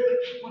rìn pé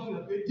wọ́n ti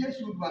rìn pé Jésù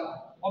olùgbàlà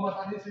ọmọ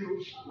ta ní ṣe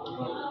ọmọ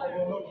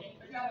Ọlọ́run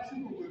ẹgbẹ́ àwọn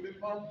sínú òwe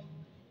mẹ́fà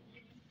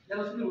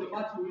yàtọ̀ sínú òwe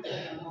máa ti orí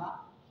ṣẹ̀dá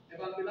ẹ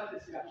bá gbé láti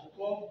ṣe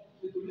àkọ́kọ́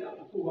nítorí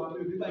àkókò wa mi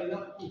ò ní báyìí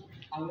lákòókò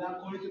àwọn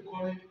akọrin ti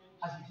kọrin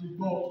a sì ti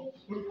gbọ́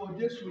orúkọ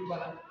Jésù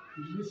olùgbàlà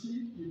ìrísí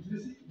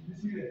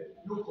rẹ̀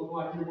yóò kọ́ ọ́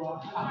ayé wa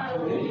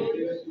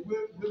ìwé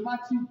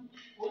Mátíù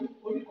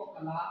orí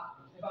kọkànlá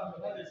ẹ bá gbé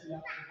láti ṣe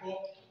àkọ́kọ́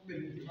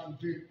gbẹ̀lẹ́ ti bá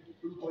gbé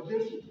orúkọ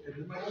Jésù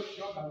ẹ̀mí máa yọ sí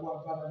ọ̀gá wa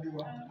agbára lé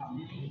wa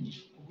àmì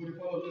ògbóni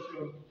fọlọ́ ló ṣe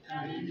ọ̀rọ̀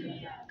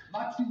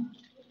Mátíù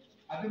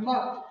àbí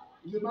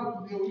ìwé Mátíù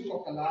ní orí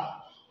kọkànlá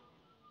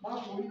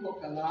Mátíù orí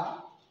kọkànlá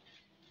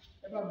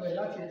ẹ bá bẹ̀rẹ̀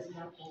láti ẹ̀sìn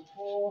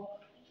àkọ́kọ́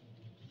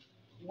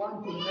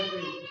 1 to 11.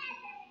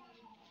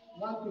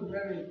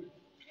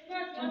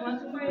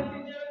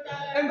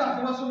 Nígbà tí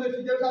wọ́n súnmọ́ ti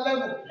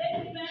Jerúsálẹ́mù.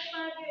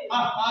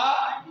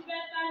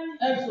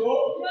 Ẹ̀sọ́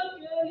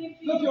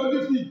lókè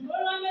Olífì.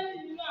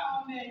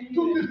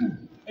 Two people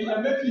èèyàn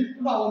méjì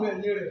nínú àwọn ọmọ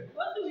ẹ̀yìn rẹ̀.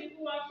 Ó sì wí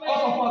fún wa pé. Ó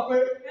sọ fún wa pé.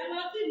 Ẹ lọ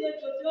sí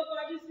ìletò tí ó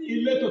kọjú sí.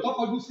 Ìletò tó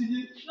kọjú sí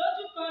yín.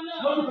 Lójú kan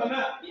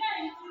náà. Bí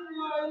ẹ̀yin tí ń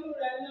wọ inú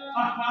rẹ̀ lọ.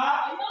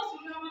 Ẹ̀yin ó sì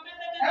rí ọmọ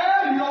kẹ́tẹ́kẹ́tẹ́. Ẹ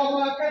rí ọmọ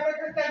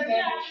kẹ́tẹ́kẹ́tẹ́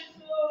yẹn.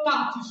 Tá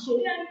a ti so.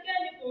 Tí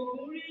ẹnikẹ́ni kò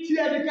gún rí. Tí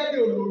ẹnikẹ́ni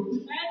ò lò rí.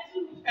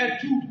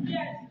 Ẹ̀tù. Bí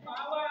ẹ sì fà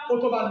wá. Ó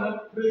tó bá lọ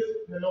praise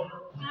the Lord.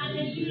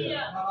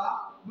 Hallelujah. Bàbá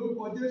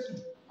lórúkọ Jésù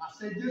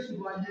àṣẹ Jésù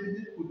ló ayé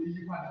ní kò ní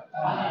yí padà.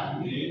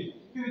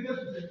 Kí ni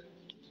Jésù ṣe?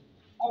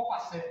 Ó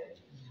pàṣẹ.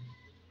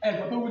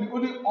 Ẹ̀gbọ́n tó wuli ó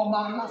ní ọmọ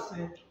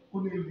aláṣẹ ó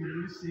ní èlò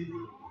ní ṣe.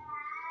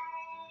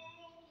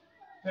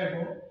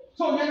 Ẹ̀gbọ́n.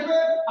 So yẹn pé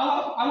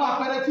àwọn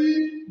àpẹẹrẹ tí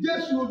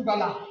Jésù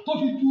olùgbàlà tó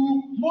fi ju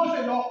Mósè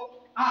lọ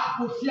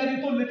kò sí ẹni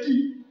tó lè kí.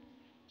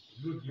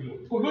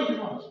 Kò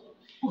lójúmọ̀.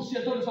 Kò sí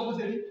ẹni tó lè sọ bó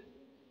ṣe rí.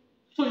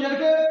 So yẹn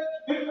pé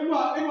inú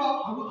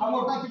àwọn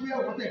ọ̀gá ti gbé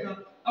ọ̀gá tẹ̀ kan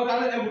ọ̀gá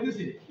ẹ̀wọ̀n ní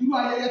sè irú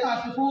ayẹyẹ tá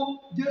a ṣe fún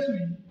Jésù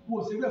yìí kò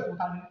sí bẹ́ẹ̀ fún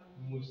tani.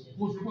 Kò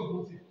sí bẹ́ẹ̀ fún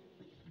Mósè.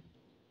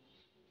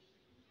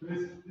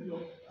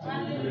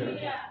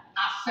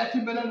 Àṣẹ tí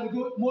bẹ́ẹ̀ lẹ́nu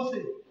Mósè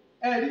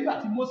nígbà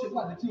tí Mósè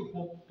wà létí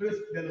òkun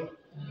praise the Lord.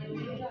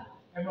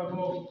 Ẹ máa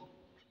gbọ́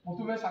mo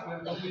tún fẹ́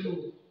ṣàpẹẹrẹ lọ pé lò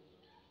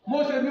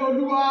Mósè ní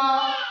Olúwa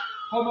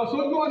kọ̀mọ̀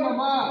sójú ọ̀nà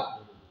máa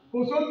kò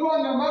sójú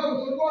ọ̀nà máa kò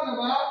sójú ọ̀nà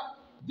máa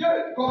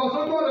kọ̀mọ̀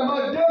sójú ọ̀nà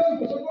máa Jésù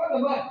kò sójú ọ̀nà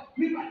máa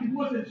nígbà tí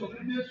Mósè sọ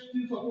fún Jésù tí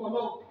sọ fún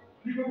Ọlọ́run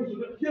nígbà kò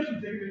sójú Jésù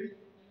ṣe kiri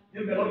ní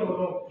bẹ̀rẹ̀ lọ́dọ̀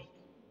Ọlọ́run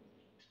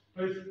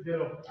praise the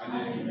Lord.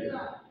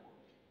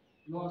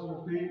 Lọ́wọ́ sọ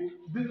pé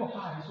bí tọ́ka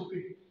àyè sókè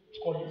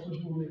kọ̀ ní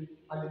sójú omi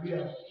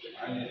hallelujah.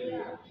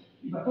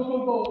 Ìgbà tó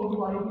gbọ́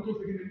Olúwa lókun tó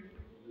segin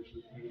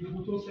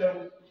lókun tó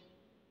sẹ́wọ́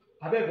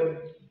abẹ́ẹ̀gọ́ ni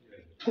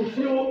kò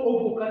sí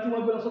ogun kan tí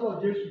wọ́n gbé lọ sọ́dọ̀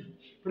Jésù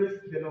praise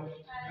the Lord.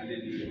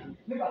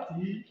 Nígbà tí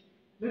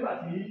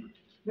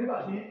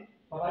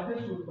bàbá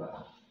Jésù olùgbàlà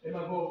ẹ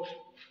máa gbọ́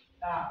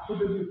ó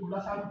bẹ̀rù ikú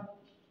lásán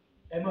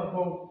ẹ máa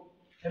gbọ́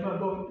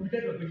ibi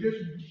tẹ́tọ̀ pé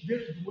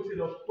Jésù tí mo ṣe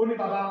lọ ó ní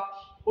bàbá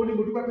ó ní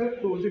mo dúpẹ́ pé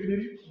òun ṣe kiri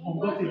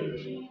ọ̀gbọ́n tèmi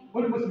ó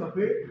ní mo sì mọ̀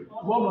pé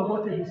wọ́n mọ̀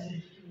ọgbọ́n tèmi sí i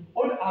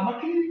ó ní àmọ́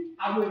kí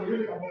àwọn èèyàn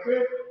lè mọ̀ pé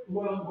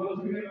ìwọ lọ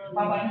sí ilé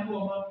bàbá nínú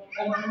ọmọ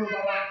nínú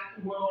bàbá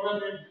ìwọ lọ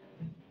lọ́lẹ̀.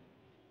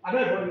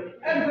 Abẹ́ ìbọn ni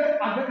ẹni pé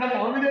àgbékalẹ̀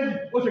àwọn méjèèjì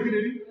ó ṣe kéde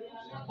ní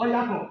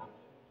ọ̀yàtọ̀.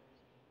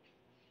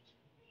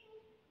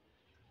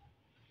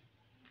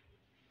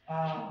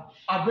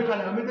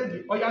 Àgbékalẹ̀ àwọn méjèèjì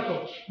ọ̀yàtọ̀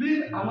bí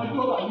àwọn tí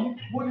wọ́n wà ní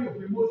wọ́n ní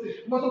òfin Mósè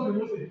mọ́tò òfin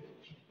Mósè.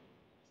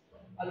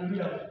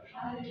 Hallelujah.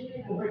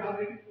 Òfin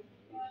kàwé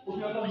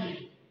òfin ọlọ́run ni.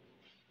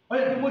 Ó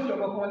yẹ kí Mósè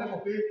ọ̀pọ̀ kan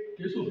lẹ́kọ̀ọ́ pé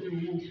kì í sòfin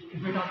owó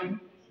òfin kàwé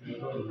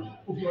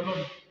òfin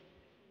ọlọ́run.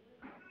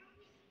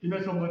 Ìmẹ̀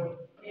sọmọdì.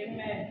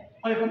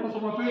 Ó yẹ kí wọ́n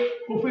sọmọ pé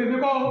òfin ìbí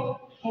kọ́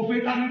òfin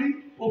kàwé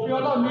òfin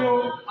ọlọ́run ni o.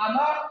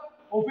 Àmọ́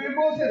òfin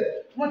Mósè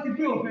wọ́n ti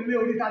gbé òfin lé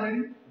orí kàwé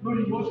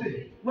lórí Mósè.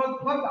 Wọ́n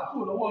gbà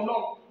kúrò lọ́wọ́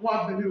ọlọ́run wọ́n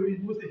á gbé lé orí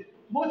Mósè.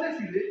 Mósè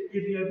sì lé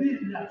ènìyàn bí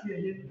ìlú àti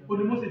ẹ̀yẹ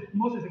òní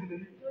Mósè ṣe kéde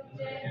ní.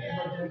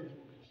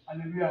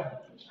 Hallelujah.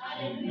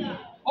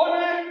 Ó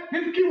ní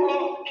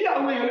kí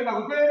àwọn èèyàn lè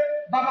gbàgbọ́ pé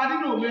bàbá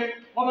nínú mi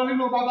ọmọ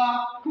nínú bàbá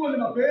kí wọ́n lè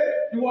mọ̀ pé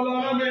ìwọ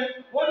lọ́rọ́ mi.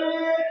 Ó ní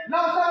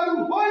Lásárù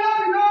ó yá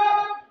mi lọ.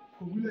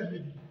 Kò wílẹ̀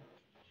méjì.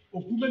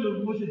 Òkú mélòó ni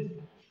Mósè jí?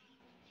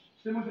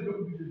 Ṣé Mósè ló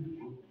kù bí bèbí?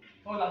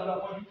 Wọ́n là ń lọ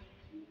afọ́jú.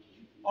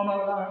 Ọmọ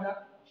rẹ̀ lára dá.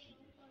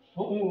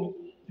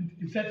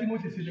 Iṣẹ́ tí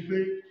Mósè ṣe ni pé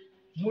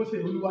Mósè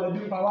Olúwa ebi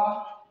ń pa wá.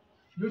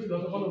 Yóò sì lọ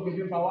sọ fọ́nà pé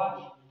ebi ń pa wá.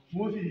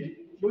 Mósè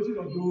yóò sì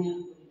lọ do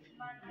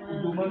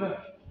ìdò mọ́nà.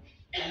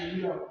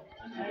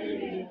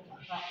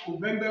 Kò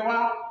gbẹ́ngbẹ́ wá.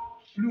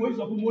 Olúwa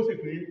sọ fún Mósè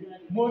pé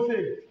Mósè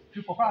fi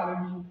pọ̀pá rẹ̀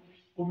lu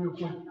omi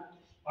òkun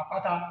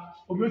àpáta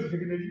omi òsì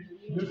ṣègbè ní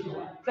ìlú òsì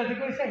wa. Sẹ́ni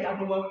pé iṣẹ́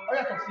ìyanu wọn ó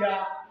yàtọ̀ sí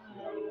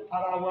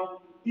ara wọn.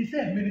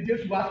 Iṣẹ́ mi ni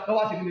Jésù wá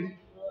ṣègbè ní.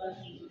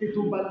 Ètò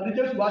ìgbàlà ni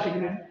Jésù wá ṣègbè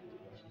ní.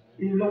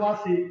 Ìlọ́wọ́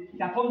ṣe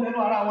ìyàtọ̀ mẹ́nu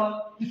ara wọn.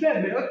 Iṣẹ́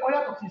mi ó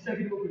yàtọ̀ sí iṣẹ́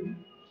gidi òkè ní.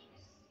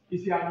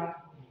 Iṣẹ́ ara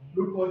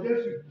lórúkọ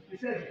Jésù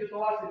iṣẹ́ ìdíje tó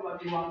wá sí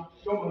iwájú wa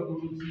yọ̀mọ̀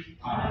ìgbòho sí.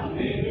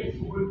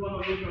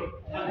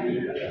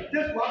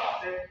 Jésù wá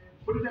pàṣẹ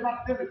oníṣẹ́ bá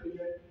tẹ̀lé tó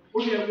yẹ ó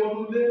ní ẹ̀wọ̀n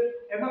ọdúnlé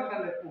ẹ má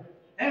kalẹ̀ kù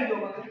ẹ̀yìn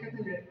ọmọ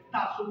kẹ́kẹ́kẹ́ yẹn tá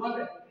a so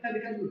mọ́lẹ̀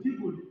kẹ́kẹ́kẹ́ yóò tí ì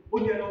gòlì ó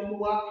ní ẹ̀rọ ọmọ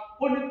wa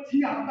ó ní tí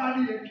a bá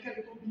rí ẹ̀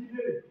kẹ́kẹ́ tó bí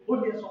léèrè ó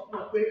ní ẹ̀ sọ fún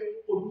wa pé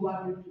Olúwa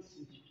ní fi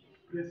sí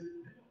grace.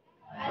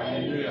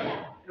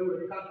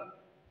 Ẹ̀wọ̀n ìkáàkà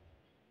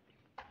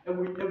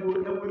ẹ̀wọ̀n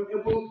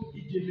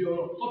ìjìnlẹ̀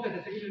ọ̀rọ̀ tó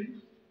fẹsẹ̀ sẹ́kẹ́lẹ́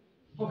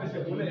tó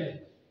fẹsẹ̀ múlẹ̀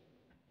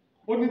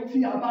ó ní tí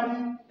a bá rí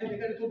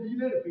ẹnikẹ́ni tó bí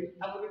léèrè pé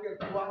agbẹ́kẹ́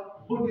tó wá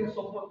ó ní ẹ̀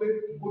sọ fún wa pé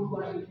Olúwa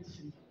ní fi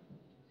sí.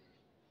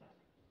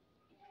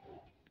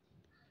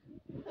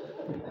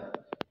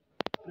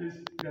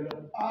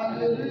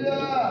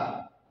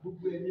 Hallelujah.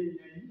 Gbogbo ẹ̀yẹ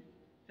ìyẹn yìí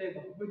tẹ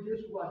ìgbàgbọ́ pé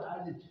Jésù wà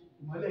láàyè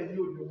ìmọ́lẹ̀ yìí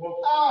ò lè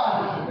wọ́pọ̀.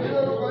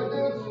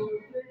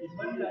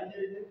 Ìmọ́lẹ̀ ayé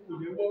yìí kò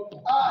lè wọ́pọ̀.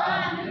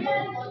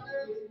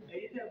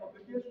 Ẹ̀yin tẹ ìgbàgbọ́ pé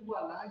Jésù wà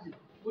láàyè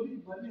ó ní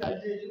ìmọ́lẹ̀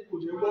ayé yìí kò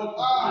lè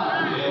wọ́pọ̀.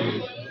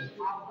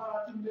 Agbára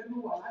tí mẹ́nu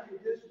wà láàyè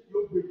Jésù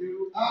yóò gbèdé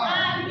ló.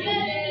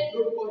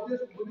 Lórúkọ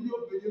Jésù mo ní yóò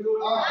gbèdé ló.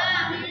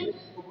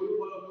 Gbogbo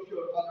olúkọ lọ lókè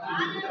ọ̀rọ̀.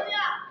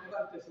 Ẹ bá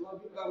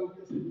tẹ̀síwájú káwọn bí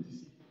ẹsẹ̀ méjì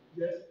sí.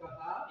 Yes,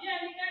 bí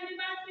ẹnikẹ́ni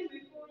bá sì wí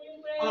fún yín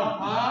pé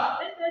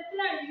ẹsẹ̀ tí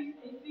ẹ̀yin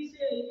fi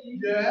ṣe èyí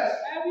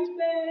ẹ wí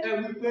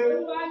pé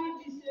Olúwa ní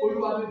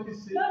fi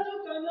ṣe lójú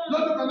kan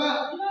náà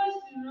yóò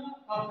sì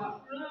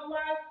rán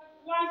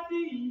wá sí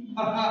yìí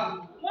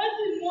wọ́n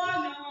sì mú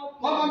ọ̀nà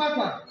ọkọ̀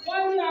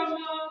wọ́n ní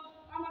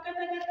ọmọ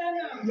kẹ́tẹ́kẹ́tẹ́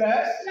náà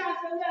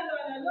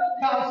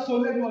tí a sọ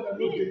lẹ́nu ọ̀nà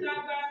lóde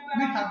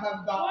ní ìta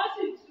gbangba wọ́n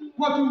sì tú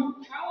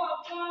àwọn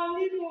kan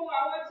nínú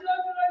àwọn tí ó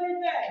dúró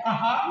níbẹ̀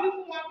wí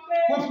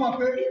fún wọn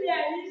pé kí ni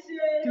ẹ̀yin ṣe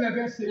kí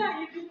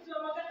ẹ̀yin fi tú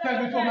ọmọ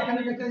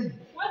kẹ́tẹ́kẹ́tẹ́ yìí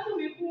wọ́n sì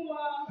wí fún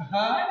wọn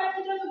ẹgbẹ́ tí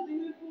Jésù ti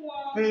wí fún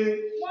wọn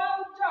wọ́n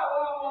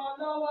jọ̀wọ́ wọn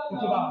lọ́wọ́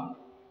lọ.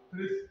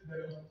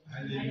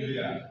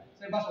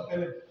 Ṣé bá sọ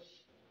tẹ́lẹ̀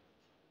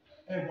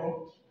ẹ gbọ́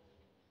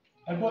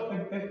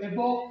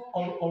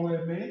ọ̀rọ̀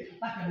ẹ̀mí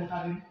láti ẹnu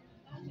kárí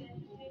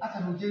láti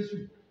ẹnu Jésù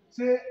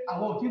ṣé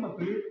àwọn ò tí mọ̀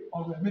pé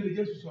ọ̀rọ̀ ẹ̀mí ni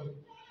Jésù sọ ni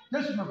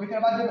Jésù mọ̀ pé kí ẹ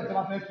bá débẹ̀ tí a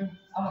bá fẹ́ tú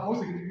àwọn kò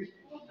sì kékeré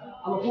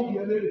àwọn kò bí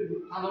ẹ léèrè pé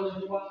alọ́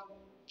lẹ́ni wá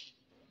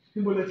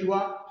níbo lẹ ti wá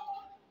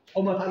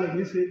ọmọ ta lè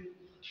ní ṣe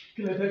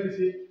kí lẹ fẹ́ fi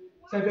ṣe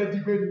ṣẹ́fẹ́ jí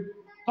gbé ni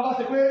tọ́ba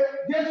ṣe pé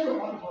Jésù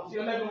ọ̀pọ̀ àti ọ̀sẹ̀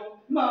ẹlẹ́nu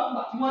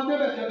nígbà tí wọ́n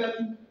débẹ̀ ṣẹ́fẹ́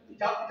tú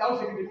ìjà ó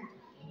ṣe kékeré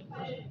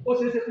ó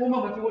ṣe é ṣe fún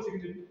mọ̀mọ́ tí wọ́n ṣe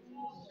kékeré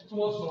tí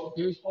wọ́n sọ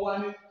ọwọ́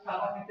ní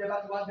káwá ti tẹ́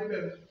láti wá débẹ̀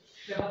lọ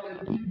tẹ́ bá tẹ́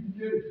bí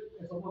ìbílẹ̀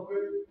ẹ̀sọ́ mọ́ pé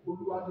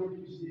Olúwa ló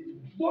fi ṣe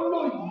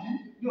gbọ́dọ̀ yìí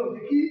yóò ní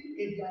kí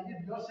èdè ayé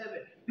ìjọ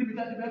ṣẹlẹ̀ níbi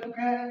tá a ti fẹ́ tó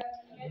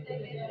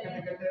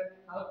kẹ́tẹ́kẹ́tẹ́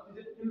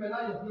ìmẹ̀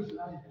láyé fún ìṣẹ̀lẹ̀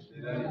láyé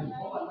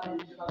ọwọ́ láyé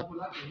ìṣẹ̀lẹ̀ àgbo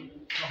láti rí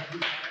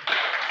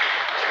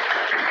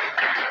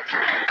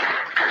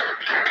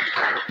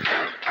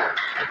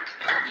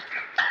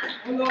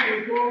Ọlọ́run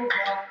tó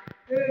fà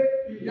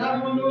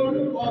ìyàwó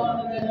lórúkọ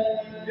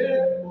rẹ̀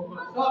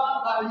sọ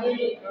ayé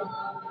kan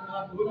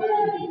àgbélé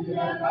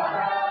ìyàrá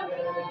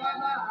rẹ̀.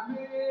 Bàbá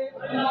mi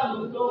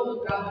Ọlọ́run tó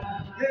ga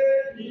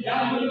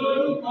ìyàwó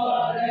lórúkọ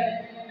rẹ̀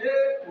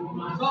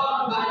sọ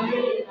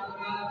ayé kan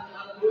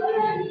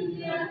àgbélé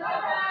ìyàrá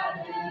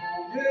rẹ̀.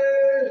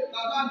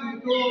 Bàbá mi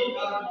tó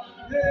ga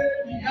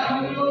ìyàwó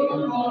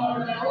lórúkọ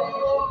rẹ̀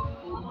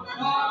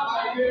sọ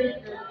ayé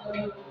kan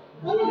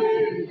àgbélé ìyàrá rẹ̀.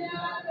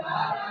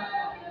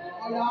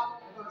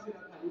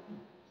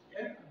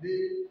 dé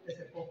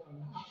ẹsẹ̀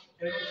kọkànlá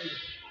ẹ̀rọ sí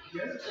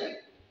yẹ́sẹ̀.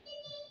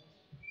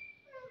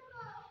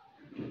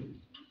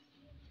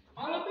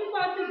 Àwọn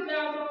pípọ̀ sì gbé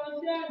aṣọ wọn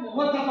sí ọ̀nà.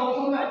 Wọ́n ta sọ̀rọ̀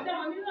sọ́nà. Àti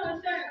àwọn mìíràn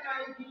ṣe ẹ̀ka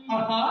igi.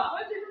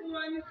 Wọ́n sì fún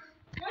wọn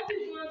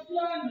sí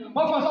ọ̀nà.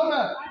 Wọ́n fọ sọ́nà.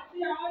 Àti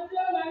àwọn tí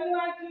ó lọ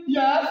níwájú.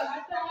 Yes.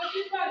 Àti àwọn tí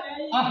bà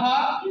lẹ́yìn.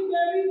 Kígbe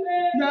wípé.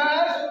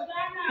 Yes.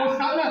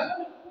 Hosanna.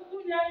 Olùkúkú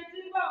ni ẹni tí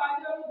ń bọ̀ wá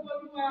ní orúkọ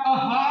Olúwa.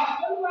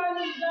 Olúwa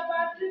ni ìjọba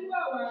tí ń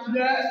bọ̀ wá.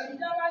 Yes.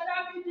 Ìjọba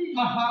Dáfídì.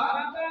 Bàbá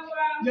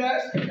wa.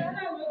 Yes.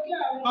 Hosanna lókè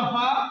ọ̀run.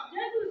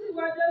 Jésù sì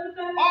wọ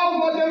Jerúsálẹ́mù.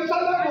 Ọmọ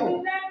Jerúsálẹ́mù.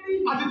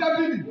 Àti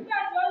Dáfídì. Nígbà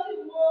tí ó sì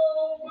wo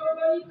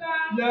gbogbo yíká.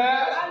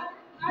 Yes.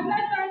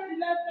 Alẹ́sà ti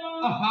lẹ́tàn.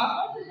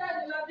 Ó sì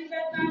jáde lọ sí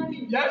Bẹ́tánì.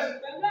 Yes.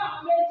 Pẹ̀lú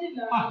àwọn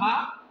méjìlá.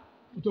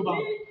 Utoba.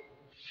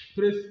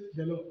 Praise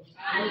the Lord.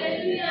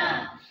 Hallelujah.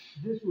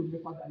 Jésù ò ní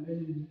padà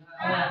lẹ́yìn.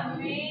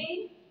 Àmín.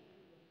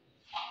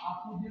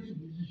 Àfún Jésù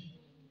méjì.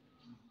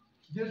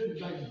 Jésù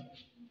gbàgbé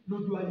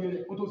lójú ayé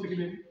rẹ̀ ó tó ṣe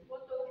kéde.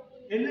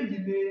 Eléyìí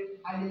ni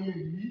ayẹyẹ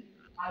yìí,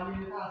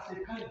 ayẹyẹ tá a ṣe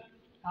káyọ̀,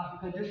 tá a fi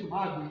kan Jésù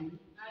máa gbé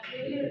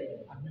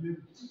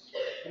àgbélébù.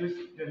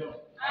 Praise the Lord.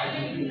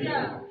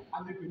 Hallelujah. A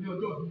lè pè ní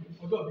ọjọ́ ìbí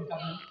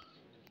tàbí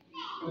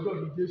ọjọ́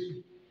ìbí Jésù.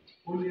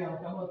 Ó lè àwọn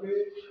ọ̀gá pé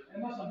ẹ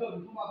má sọ ọjọ́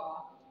ìbí fún bàbá,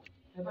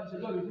 ẹ má sọ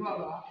ọjọ́ ìbí fún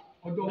bàbá,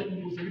 ọjọ́ ìbí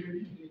mo ṣe kéde.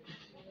 Ẹ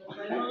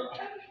má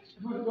sọ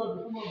ọjọ́ ìbí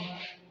fún bàbá,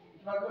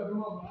 ọjọ́ ìbí fún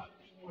bàbá,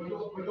 ọjọ́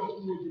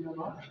ìbí mo jìnnà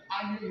má.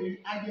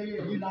 Ayẹyẹ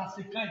yìí la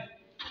ṣe káyọ̀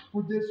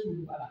fún Jésù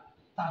ìbàdà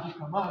tàbí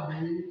kàn máa gbé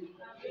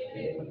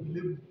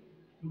àgbélébù.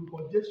 Lórúkọ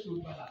Jésù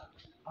ìbàdà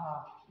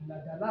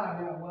ìlàjà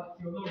láàrin àwọn àti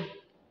Ọlọ́run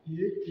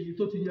èyí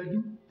tó ti yanjú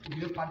kò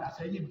ní padà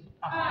sẹ́yìn mọ́.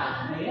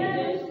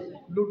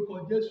 Lórúkọ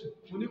Jésù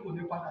mo ní kò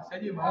ní padà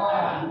sẹ́yìn mọ́.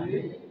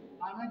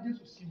 Arán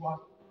Jésù sí wa,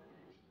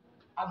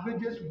 a gbé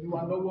Jésù lé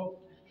wa lọ́wọ́,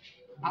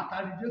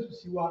 àtàrí Jésù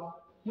sí wa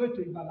fún ètò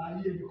ìgbàlà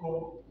ayé ẹnìkan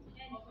wa.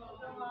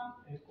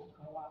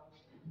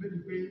 Bẹ́ẹ̀ni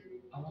pé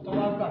àwọn tó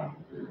wá gbà mí,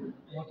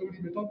 àwọn tó rí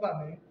mi tó gbà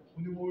mí, ó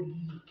ní wọ́n rí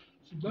i.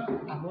 Ṣùgbọ́n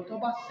àwọn tó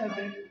bá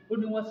sẹ́mi, ó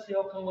ní wọ́n ṣe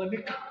ọkàn wọn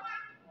níkà.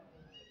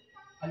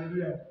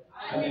 Hallelujah.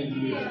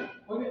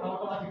 Ó ní àwọn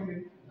tó bá ti gbé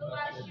mi.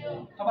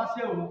 Tó bá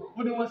ṣe òun, ó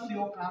ní wọ́n ṣe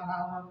ọkàn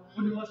ara wọn, ó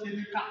ní wọ́n ṣe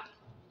níkà.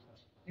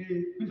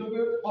 Nítorí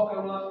pé ọkàn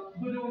wọn,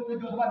 nítorí pé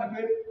bí wọ́n bá ní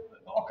pé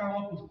ọkàn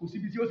wọn kò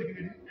síbi tí ó ṣe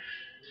kékeré.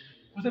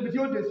 Kò síbi tí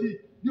ó dé sí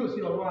bí ó ṣe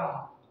ọ̀rọ̀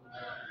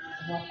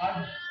àwọn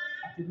àpáàdì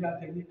àti bí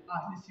àtẹ̀lé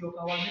àti ṣe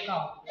ọkàn wa níkà.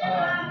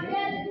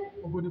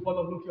 Ògo ni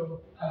fọ́lọ́ lókè ọ̀rọ̀.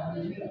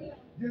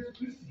 Jésù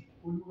Kristi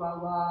Olúwa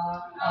wa.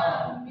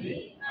 Àmín.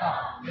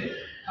 Àmín.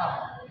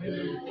 Àmín.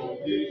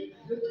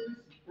 Jésù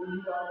Kristi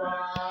Olúwa wa.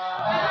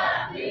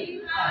 Àmín.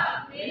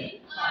 Àmín.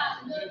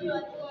 Àmín.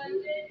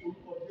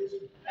 Orúkọ Jésù.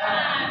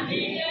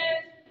 Àmín.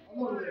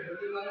 Ọlọ́run rẹ̀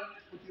lórí ńlá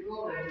kò ti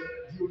rọrùn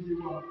di oyè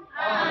wa.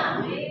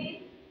 Àmín.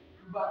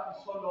 Nígbà tí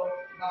sọ́lọ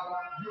bàbá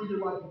di oyè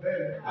wa jù bẹ́ẹ̀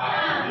lọ.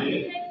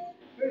 Àmín.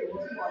 Pé ìwọ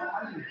sí wa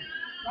láàyè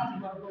láti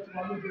máa gbọ́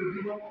tiwa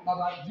lójoojúmọ́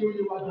bàbá di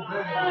oyè wa jù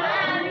bẹ́ẹ̀ lọ.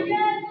 Àmín.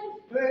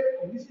 Pé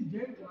èyí sì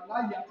jẹ́ ìwà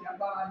láàyè àti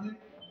agbára yín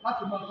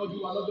láti máa tọ́jú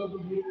wa lọ́jọ́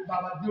gbogbo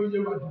bàbá di oyè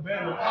wa jù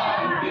bẹ́ẹ̀ lọ.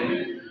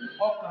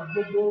 Ọkàn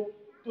gbogbo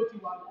tó ti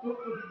wà tó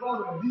ti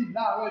bọ́ọ̀rọ̀ bí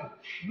láàárọ̀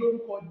yìí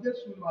lórúkọ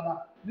Jésù wàlà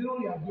nínú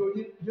ìrìnàjò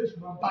yín Jésù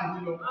máa bá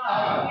yín lọ.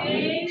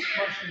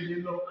 Máa sì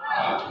yín lọ.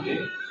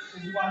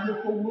 Ogun ayé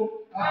kó wó.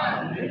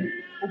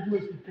 Ogun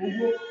èsì kó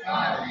wó.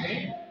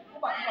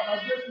 Nígbà tí bàbá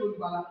Jésù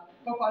olùgbàlà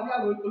tó parí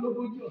àwọn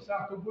ológójì ọ̀sán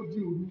àtogójì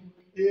òru.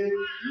 Lẹ́yìn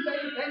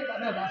ìgbà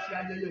náà bá ṣe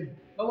ayẹyẹ yìí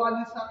lọ́wọ́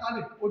ní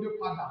Sátánì ó dé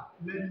padà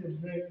lẹ́yìn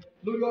rẹ̀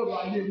lórí ọ̀rọ̀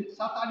ayé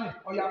Sátánì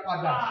ọ̀yà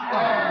padà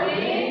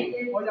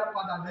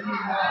lẹ́yìn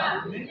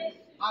rẹ̀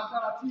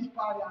agbára tí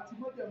ipa rẹ̀ àti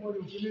mọ́tẹ̀mọ́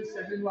rẹ̀ òfin lè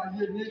ṣẹ nínú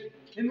ayé ní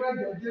inú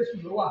ẹ̀jẹ̀ Jésù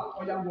ló wà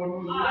ọ̀yà wọnú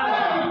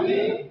yé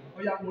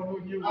ọ̀rọ̀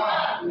ilé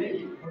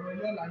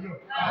ọ̀làyọ̀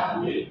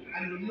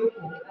ayọ̀ ní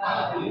òkò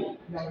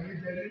ìyàwó ní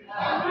jẹrẹ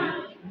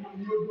inú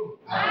ní odò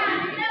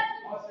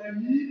ọ̀sẹ̀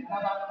yìí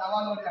tàwa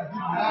lọ́rẹ̀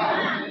àdìgbò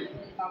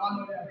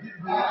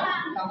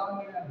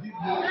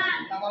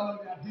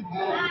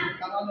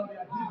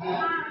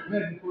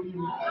bẹ́ẹ̀ ni kò ní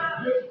o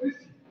Jésù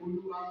Kristi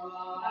Olúwa wa.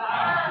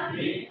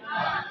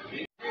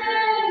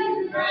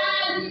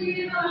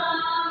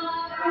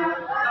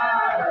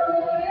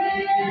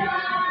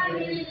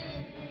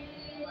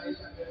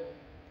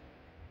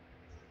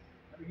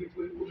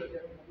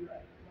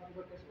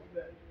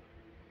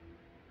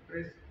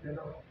 Praise the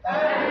Lord.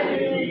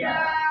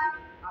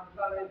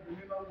 Agbára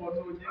ìdùnnú máa ń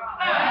wọnú ojú.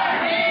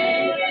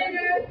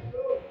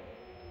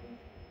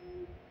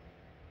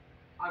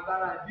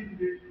 Agbára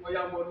ìdílé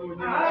ọ̀yà wọnú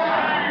ojú.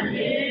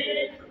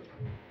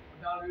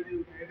 Ọ̀dà rere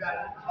òkè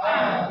dára.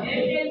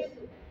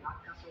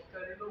 Àkàsọ̀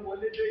kẹrin ló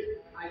wọlé dé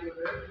ayọ̀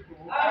rẹ̀ fi gbò.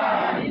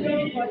 Ayọ̀ rẹ̀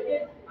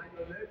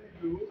fi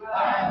gbò.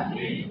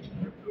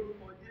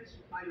 Lórúkọ Jésù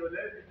ayọ̀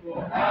rẹ̀ fi gbò.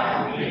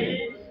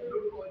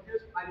 Lórúkọ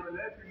Jésù ayọ̀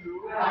rẹ̀ fi lò.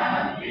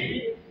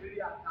 Lórí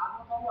àtàánú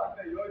tó wà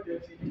bẹ́ẹ̀ yóò jẹ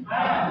ti.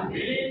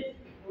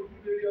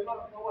 Ojúlérè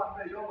Ọlọ́run tó wà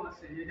bẹ́ẹ̀ yóò máa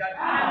ṣèyẹ jáde.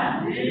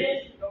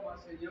 Yóò máa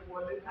ṣèyẹ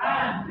wọlé.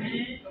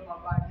 Yóò máa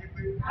bá yé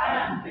gbé.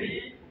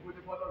 Ògo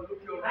ni fọ́lọ́run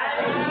lókè ọ̀run.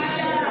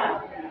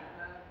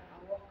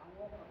 Àwọn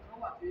kankan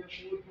wà tó yẹ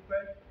kó o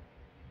dúpẹ́.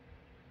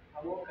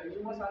 àwọn kan yìí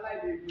wọ́n ṣaláì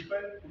lè dúpẹ́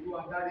Olúwa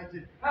dáríjì.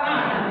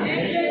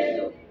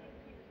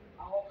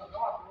 Àwọn kan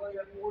wà tí wọ́n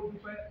yẹ kó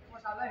dúpẹ́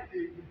wọ́n ṣaláì lè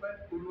dúpẹ́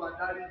Olúwa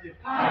dáríjì.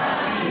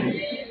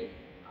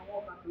 Àwọn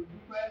kan tó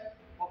dúpẹ́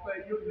ọpẹ́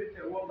yóò lè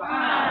tẹ̀wọ́ gbà.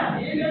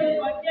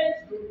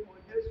 Lórúkọ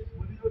Jésù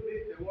mo ní yóò lè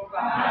tẹ̀wọ́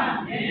gbà.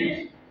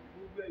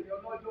 Gbogbo ẹ̀yọ́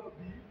lọ́jọ́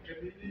bí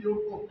ẹ̀mí ni yóò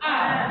kọ̀.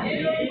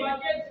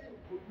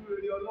 Ojú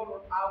rere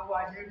Ọlọ́run á wá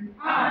yé rí.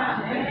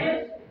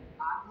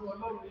 Àánú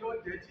Ọlọ́run yóò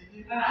jẹ́ ti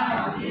yín.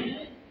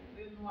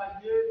 Nínú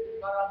ayé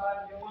bárabá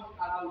ni wọ́n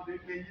ara ò lè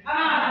gbé yín.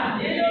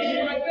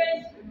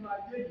 Nínú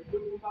ayé yìí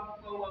gbogbo bá ń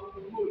tọ́ wọn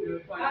gbogbo ò lè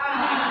fa yín.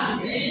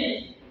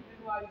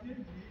 Nínú ayé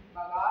yìí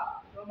bàbá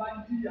wọn bá ń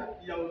jìyà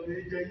ìyà ò lè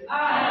jẹ yín.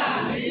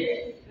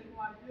 Nínú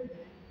ayé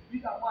yìí bí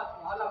ìdààmú àti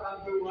wàhálà bá ń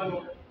gbé wọn lọ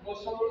mo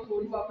sọ lórúkọ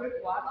Olúwa pé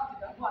wàhálà àti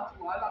ìdààmú àti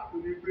wàhálà kò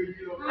lè gbé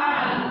yín lọ.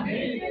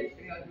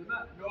 Ìrìn àjò náà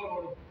yóò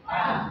rọrùn.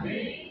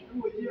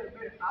 Níwò yí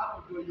ẹgbẹ́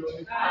àbùjọ yọ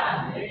ni.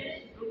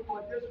 Lórúkọ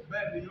Jésù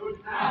bẹ́ẹ̀ ni yóò rí.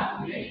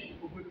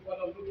 Gbogbo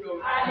ìfọdọ̀ lórí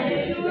ọ̀rọ̀.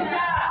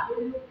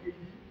 Lórí òkè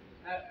yìí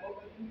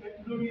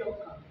lórí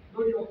ọkàn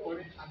lórí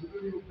ọkùnrin àbí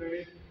lórí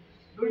obìnrin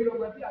lórí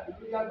ọmọdé àbí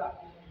lórí àgbà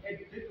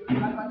ẹ̀dùn nítorí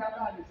lágbájá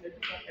náà lè ṣẹ́jú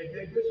kan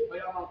ẹ̀jẹ̀ Jésù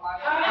ọ̀yá máa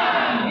parí.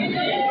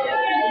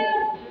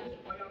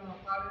 Ọ̀yá máa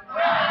parí.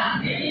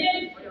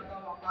 Ọ̀yá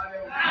máa parí.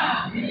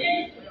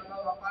 Ọ̀yá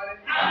máa parí.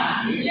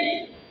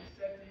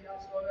 Iṣẹ́ tí a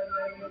sọ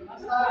lẹ́lẹ́gbẹ̀ẹ́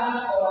lásán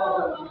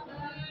ọ̀rọ̀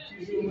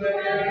ìṣòro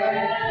ẹ̀yẹ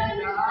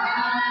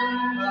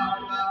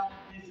bàbá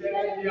iṣẹ́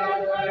tí a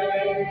sọ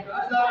lẹ́lẹ́gbẹ̀ẹ́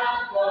lásán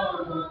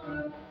ọ̀rọ̀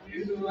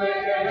ìṣòro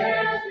ẹ̀yẹ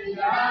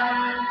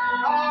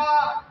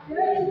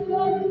Jésù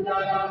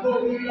olùdáná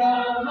lórí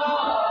ọmọ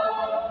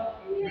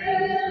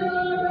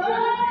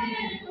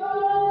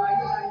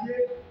ayé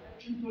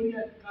nítorí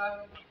ẹ̀ka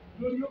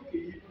lórí òkè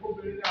yìí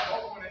obìnrin ní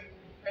àbọ̀kùnrin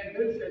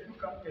ẹ̀dẹ́ ìṣẹ́jú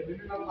kan kẹ̀lé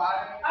nínú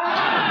parí.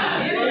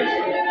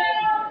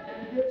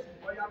 Jésù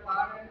bọ́yá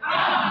parí.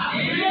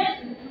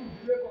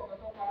 Ìdílé kọ̀ọ̀kan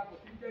tó para kò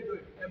sí ń jẹ́jọ́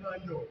ẹ̀ máa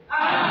yọ̀.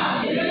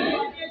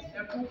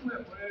 Ẹkún fún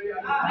ẹ̀kúnrẹ́rẹ́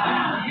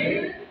ayé.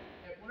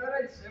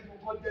 Ẹ̀kúnrẹ́rẹ́ ìṣẹ́gun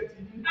kọ́ jẹ́ ti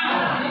yín.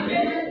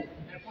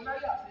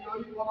 Ẹ̀kúnrẹ́rẹ́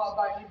àṣeyọrí kọ́ máa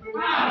bá yín gbé.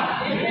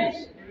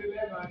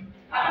 Ìrẹ̀lẹ̀ máa rí.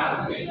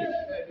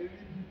 Ẹ̀dẹ̀ rí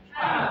bí.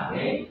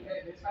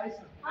 Ẹ̀dẹ̀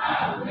ṣàìsàn.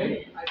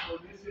 Àìsàn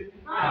ní ṣe ní.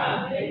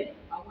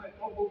 Àwọn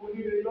ẹ̀kọ́ gbogbo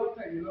nílé yóò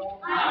tẹ̀lé lọ́wọ́.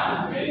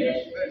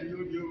 Bẹ́ẹ̀ ni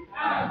yóò di o.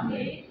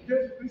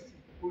 Jésù Kristi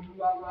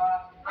Olúwa wa.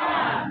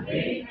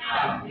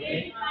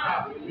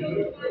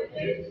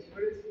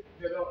 Praise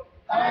the Lord.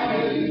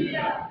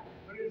 Hallelujah.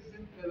 Praise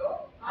the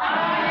Lord.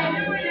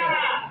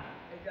 Hallelujah.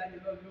 Ẹja ni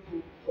lọ lóko.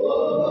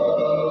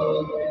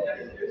 Ẹja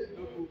ni Jésù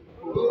lóko.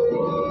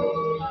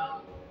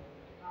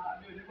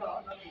 Mi ò ní bá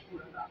àwọn àkókò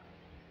rẹ̀ náà.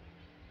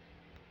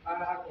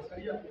 Ara àkọsẹ́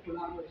yí àkókò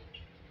náà lọ.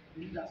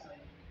 Ní ìdásá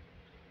yìí.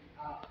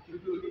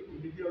 Torí pé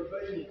òní jẹ́ ọjọ́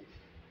yìí.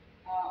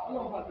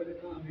 Ọlọ́run bá tẹ̀lé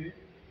kan àmì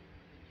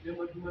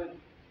lẹ́mọ́júmọ́ ẹ̀.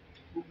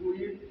 Gbogbo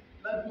yé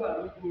ládùúgbò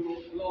àlójúoro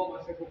ọlọ́wọ́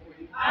máa ṣe gbogbo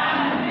yé.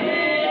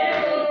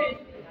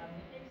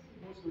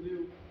 Mo sọ lé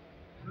o,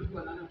 lójú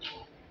àná náà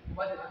kọ̀, mo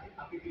bá jẹ́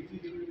àkékè tí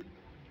ìdílé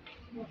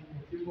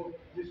ti ń bọ̀,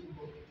 Jésù ń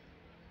bọ̀.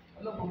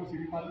 Ọlọ́run mo sì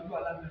rí pa lójú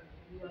àlá náà.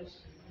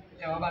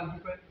 Ẹ wá bá ń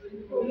dúpẹ́.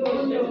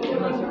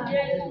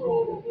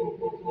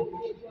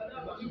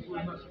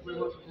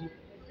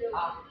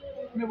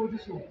 Mi ò ti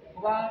sùn,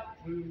 mo bá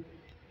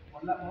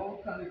ọ̀la mo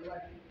kàn lè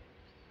wáyé.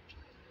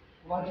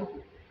 Mo bá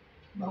jókòó,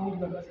 mo máa ń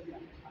gbàgbá sí ìyá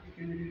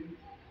akékeré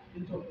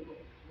nítorí ọ̀pọ̀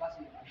wá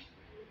sí ìyá.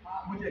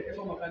 Mo jẹ́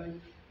ìkẹ́sọ̀ ọmọ kan ní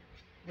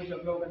mo jẹ́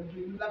ọ̀gá ọ̀gá ní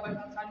ìlú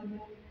lágbàdá sáré mú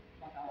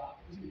bàtà wa ó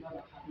sì ní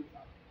bàtà àdéhùn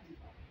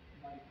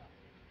ìbáríkà.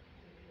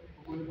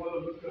 Ògbó ni bọ́lá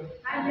ló kẹ́ ọ́.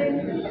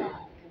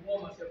 Ògbó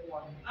ọmọ ṣẹ́ fún wa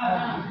ní.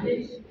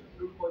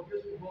 Lórúkọ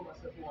Jésù ògbó ọmọ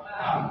ṣẹ́ fún wa.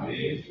 Ní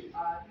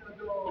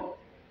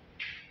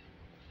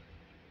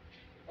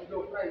ọjọ́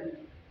Friday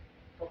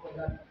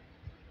tọkọjá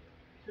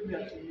tóbi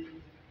àti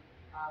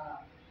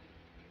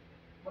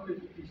wọ́n lè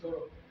fi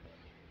sọ̀rọ̀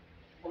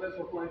wọ́n fẹ́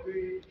sọ fún wa pé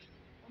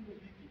wọ́n lè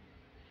fi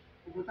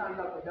gbogbo tá à ń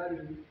là kọjá rè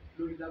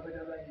lórí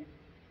lágbájá báyìí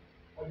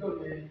ọjọ́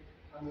yẹn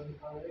àwọn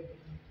ẹgbẹ́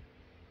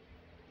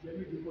ìyẹn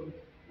méjì kọ́ mi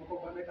mo kọ́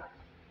gba mẹ́ta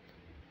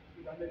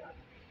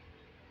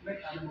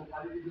ni mo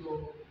parí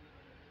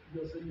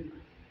níjọ́ sẹ́yìn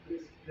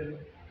praise the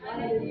Lord.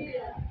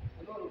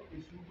 Ọlọ́run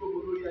èṣù gbogbo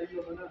lórí ayé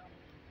ọmọ náà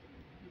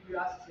wípé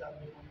a sì ṣe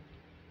àgbẹ̀ kan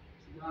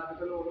ṣùgbọ́n a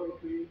dúpẹ́ lọ́wọ́ Ọlọ́run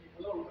pé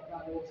Ọlọ́run bàbá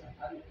lọ́wọ́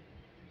sàtánì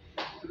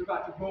torí bá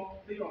ti gbọ́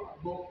téèyàn bá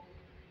gbọ́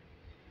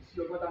ìṣí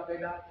ọgbọ́n tá a fẹ́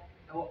dá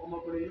àwọn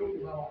ọmọkùnrin yóò kó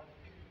bá wa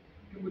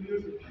kí mo ní yóò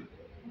ṣe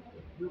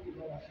yóò kó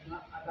bá wa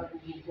ṣùgbọ́n adágún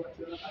gbogbo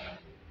àti ọlọ́pàá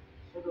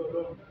sọ́dọ̀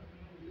Ọlọ́run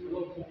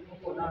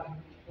ọkọ̀ láàrin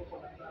ọkọ̀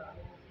lágbára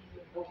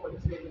ọkọ̀ ní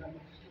sí ẹ̀yà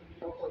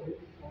ọkọ̀ ní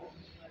ìfọ̀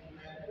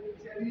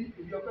ṣe rí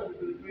ìdí ọpẹ́ mi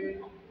lórí pé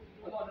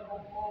Ọlọ́run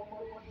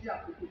kọ́ dí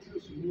àkókò tí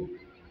oṣù wo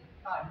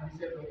káàdì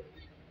iṣẹ́ lọ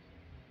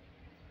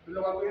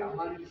lọ́wọ́ pé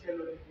àmàlí iṣẹ́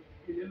lọ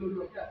ilé lórí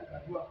ọpẹ́ àti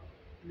gbàdúrà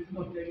ilé tí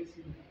wọ́n tẹ́lẹ̀ sí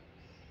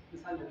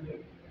ìsàlẹ̀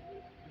lẹ́yìn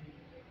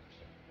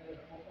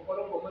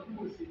ọ̀pọ̀lọpọ̀ ọmọ tí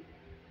mo ṣe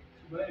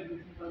ṣùgbọ́n ẹ̀lú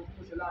tí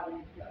mo ṣe láàrin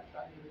ìdí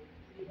àti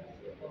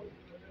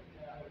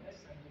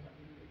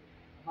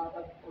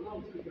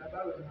Ọlọ́run tí ó gbà bá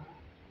rẹ̀ náà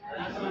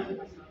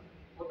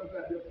ọpẹ́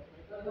àbí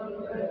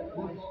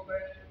ọpẹ́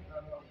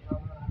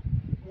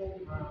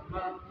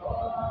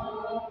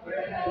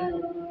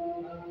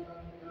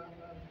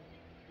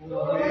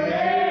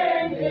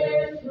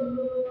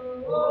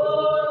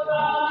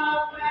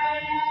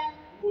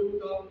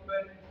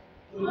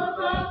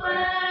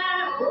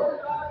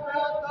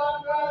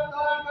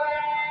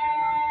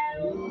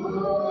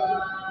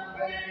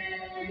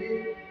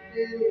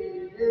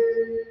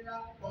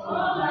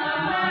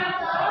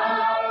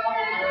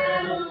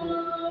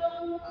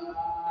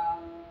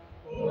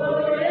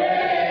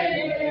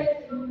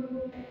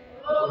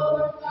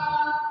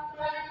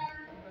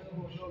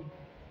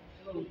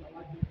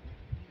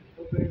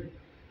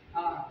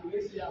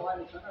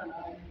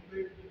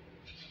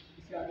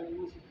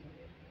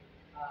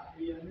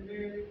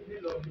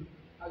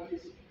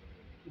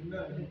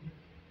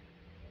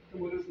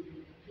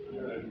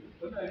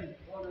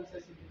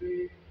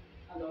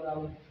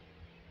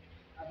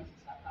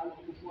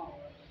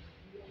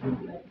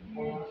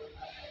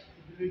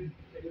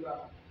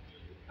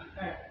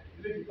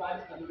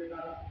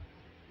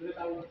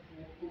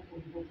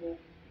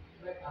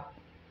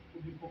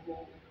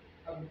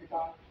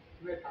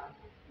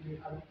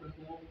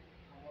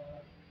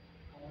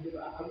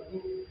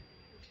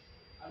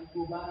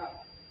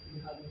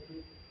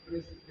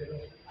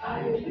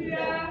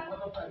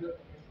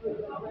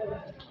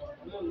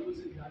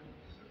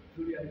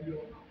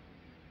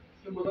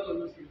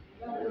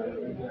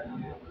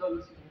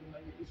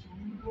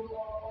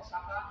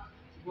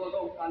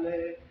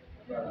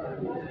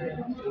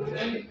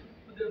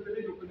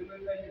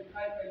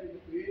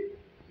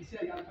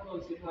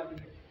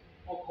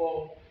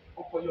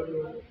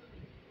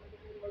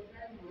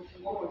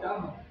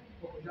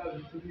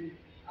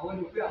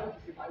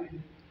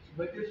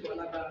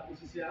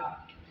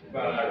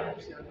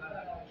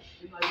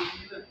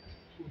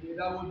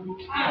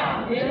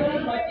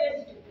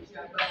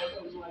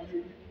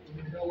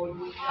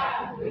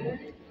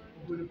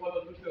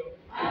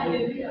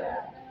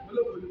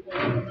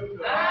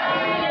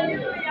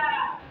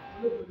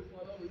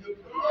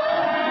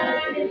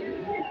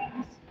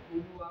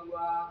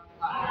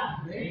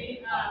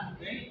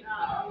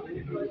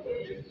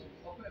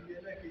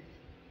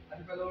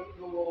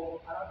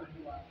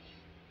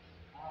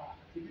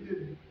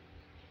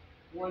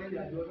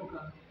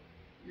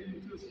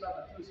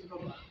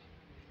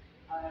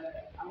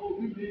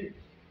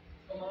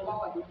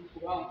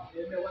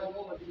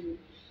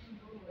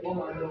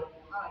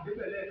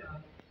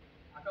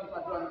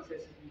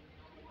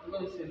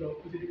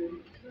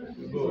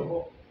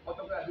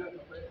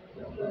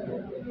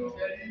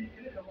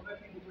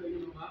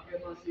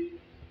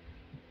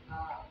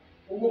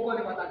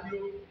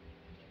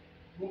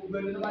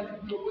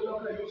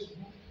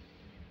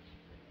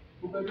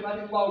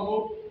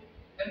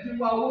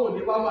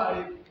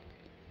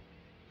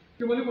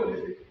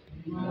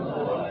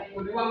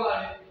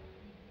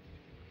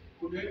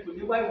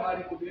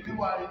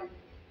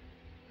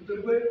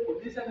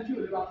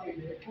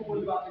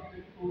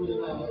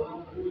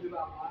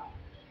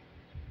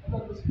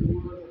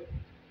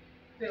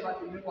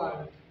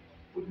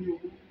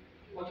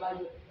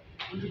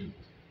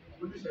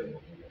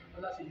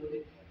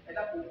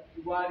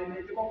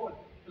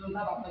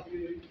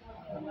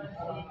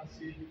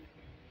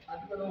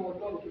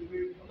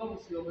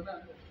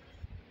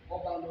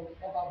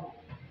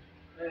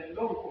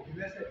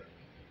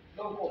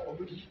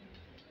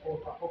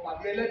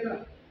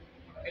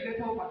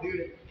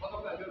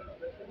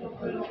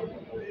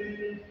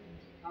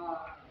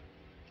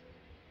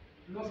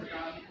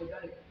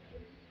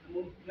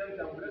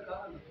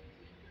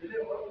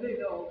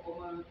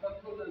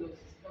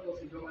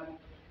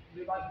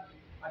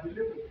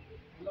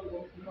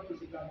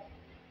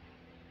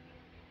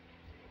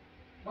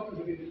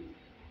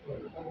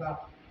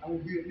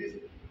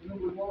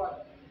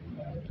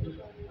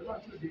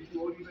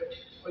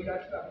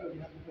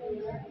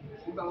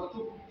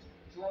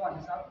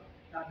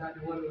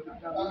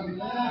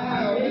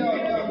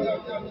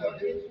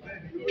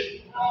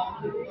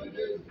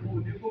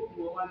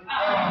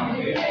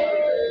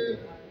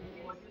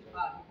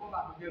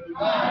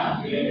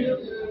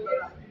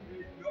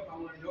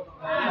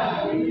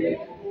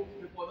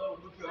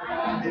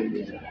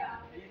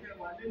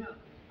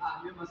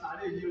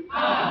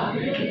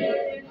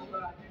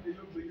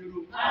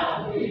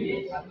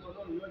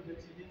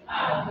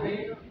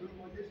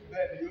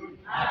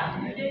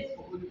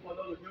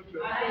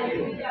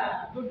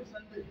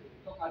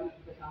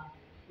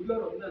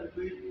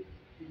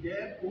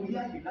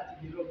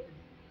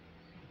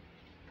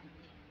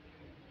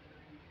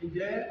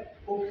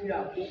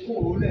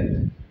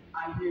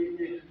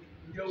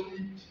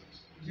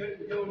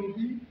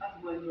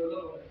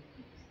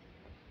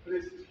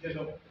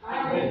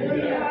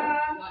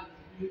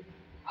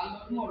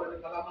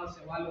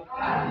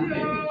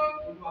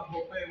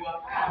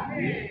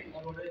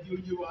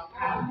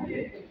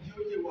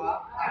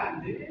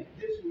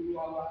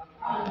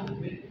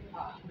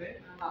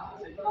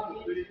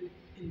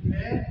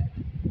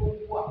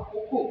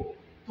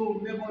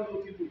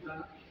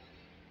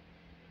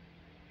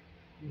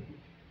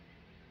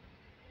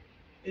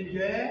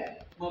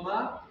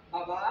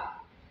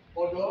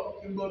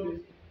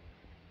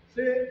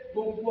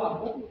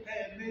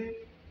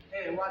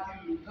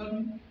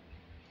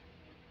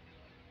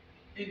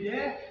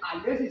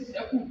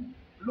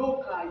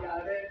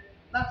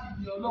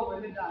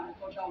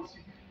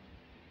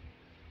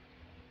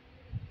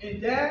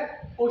Ǹjẹ́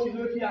o sì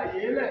lè fi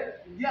àyè lẹ̀?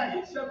 Ǹjẹ́ àyè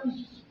ṣẹ́kù?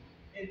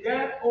 Ǹjẹ́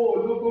o ò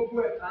lo gbogbo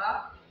ẹ̀ka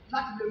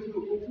láti lè fi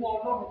ògo fún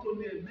Ọlọ́run tó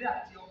ní ẹ̀mí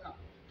àti ọkàn,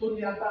 tó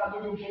ní agbára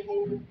lórí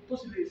gbogbo, tó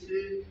sì lè ṣe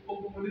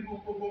gbogbo nínú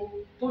gbogbo,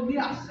 tó ní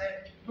àṣẹ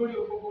lórí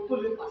gbogbo, tó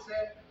lè pàṣẹ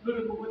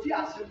lórí gbogbo, tí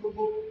àṣẹ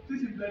gbogbo tí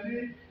sì bẹ ní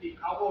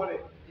ìkáwọ́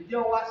rẹ̀. Ǹjẹ́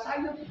o wá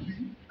sáyé kù bí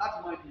láti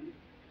máa yè é?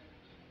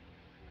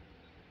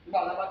 Nígbà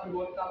tá a bá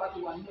ti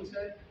wà nínú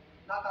iṣẹ́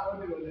látàárọ̀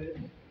ní ìrọ̀lẹ́,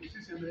 kò sí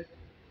ìsinmi.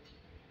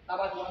 Tá a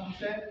bá ti wà nínú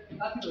iṣẹ́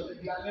láti ìrọ̀lẹ́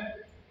di alẹ́,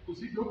 kò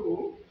sí ìjókòó.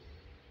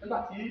 Nígbà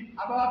tí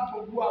a bá fi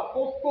gbogbo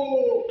àkókò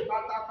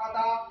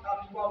pátápátá ká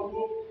fi wá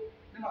owó,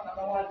 nígbà tá a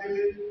bá wá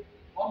délé,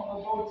 ọmọ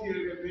ọgbọ́n ti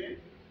rẹ̀ mí,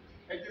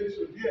 ẹjẹ́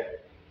sò díẹ̀,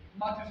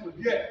 má ti sò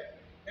díẹ̀,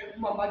 ẹkún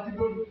máa bá jí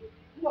lóru.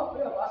 Nígbà pé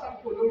ọ̀bá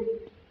sákòó lóru,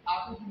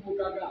 àkókò mo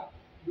gàgà,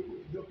 ìjókòó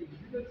ti jọ kejì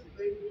níbẹ̀ sí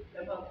pé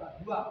ẹ máa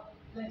gbàdúrà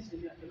láìsí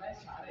ní àti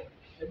láìsí àárẹ̀,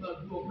 ẹ máa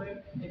dún ọpẹ́,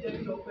 ẹ jẹ́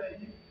kí ọpẹ́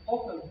yín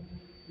ọ̀pẹ̀ lu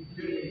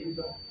ìbéèrè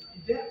ìgbà.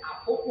 Ǹjẹ́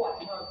àkókò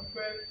àti máa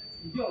dúpẹ́,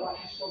 ǹjẹ́ ọ̀wá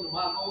ti sọnù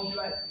máa náwó ní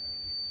láì?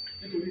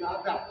 Nítorí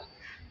àdá,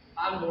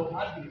 àlọ́,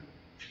 àdè,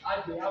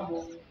 àjẹ́, àmọ́.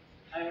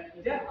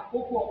 Ǹjẹ́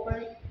àkókò ọpẹ́,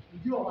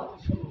 ǹjẹ́ ọ̀wá ti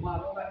sọnù máa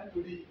lọ́wọ́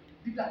nítorí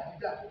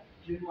dídàdídà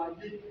nínú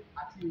ayé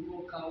àti ìró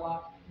ọkàn wa?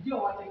 Ǹjẹ́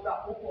ọ̀wá ti gba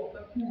àkókò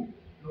ọpẹ́ kù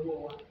lọ́wọ́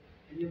wa?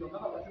 Ẹ̀yin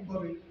bàbá tí ń gbọ́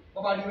mi,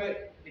 wọ́n bá rí bẹ́ẹ̀,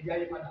 ẹ̀jẹ̀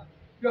ayé padà.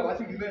 Bí ọ̀wá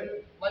sì rí bẹ́ẹ̀,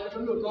 wọ́n á jẹ́ pé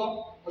lóòótọ́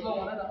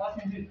Ọlọ́run náà bá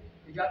sì ní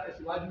ẹ̀jẹ̀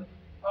àtẹ̀síwájú.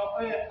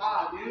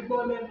 Àdé gbọ́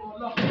lẹ́nu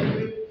Ọlọ́run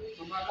pé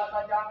màmá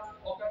alágbájá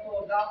ọpẹ́ tó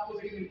ọ̀dá kó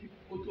ṣe kí ni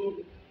kó tó.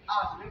 A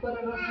sì ní gbọ́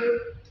lẹ́nu pé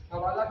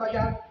bàbá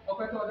alágbájá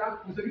ọpẹ́ tó ọ̀dá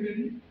kó ṣe kí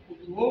ni kó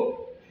tó.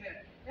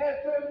 Pé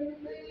ní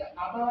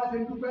àbáwá ṣe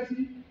ń dúpẹ́ sí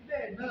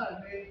bẹ́ẹ̀ náà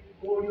ni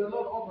orí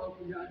Ọlọ́run ọmọ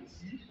ọkùnrin àti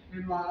sí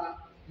nínú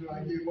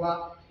ayé wa.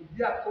 Ìdí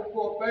àkókò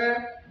ọpẹ́,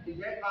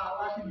 ìjẹ́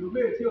àwa ti lò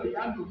méè tí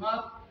ọ̀yá lò má.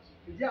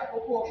 Ìdí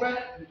àkókò ọpẹ́,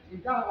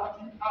 ìjẹ́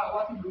àwa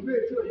ti lò méè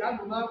tí ọ̀yá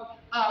lò má.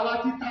 Àwa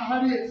ti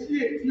taari sí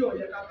ètí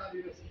ọ̀yẹ́ káta lè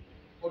rẹ̀ sí.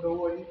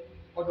 Ọ̀dọ̀wọ́ yín,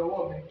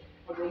 ọ̀dọ̀wọ́ mi,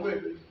 ọ̀dọ̀wọ́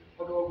èmi,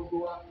 ọ̀dọ̀wọ́ gbogbo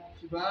wa.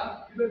 Ṣùgbọ́n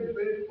ilé mi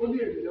pé ó ní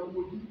ènìyàn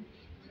mojú.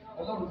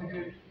 Ọlọ́run ti gbé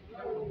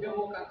ìjẹ́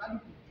wọn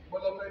kàkálùkù,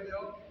 bọ́lọ́pẹ́ ni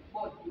ọ́,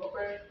 bọ́ọ̀dù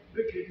lọ́pẹ́,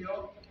 lékè ni ọ́,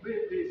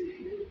 béèké sí,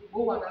 bó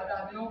wà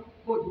dáadáa ni ọ́,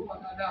 bóòdù wà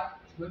dáadáa.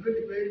 Ṣùgbọ́n ilé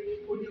mi pé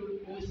ó ní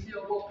ohun sí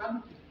ọwọ́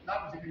kálùkù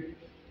láti gbé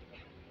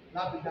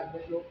láti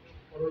dàgbẹ́jọ́.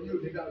 Ọ̀rọ̀ yìí ò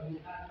ní dàgbò.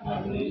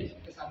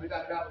 Ẹ̀sà mi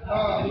dáadáa.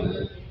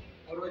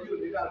 Ọ̀rọ̀ yìí ò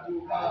ní dàgbò.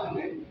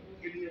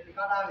 Ènìyàn ti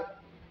kára rẹ̀,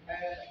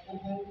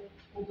 ogun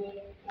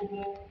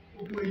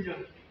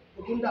èèyàn,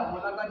 ogun dààmú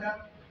ọlágbájá,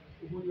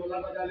 ogun yọ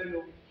ọlágbájá lẹ́nu,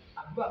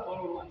 àdúrà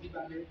tọrọ àti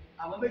ìgbàgbé,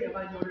 àwọn bẹ́ẹ̀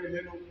máa ń yọ ọ̀rẹ́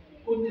lẹ́nu,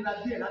 ó nira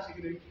díẹ̀ láti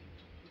gbé,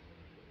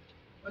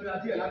 ó nira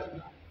díẹ̀ láti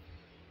gbà.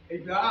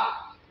 Ìgbà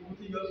ogun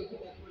ti yọ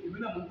ìwé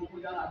náà mú gbogbo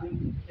yàrá dé,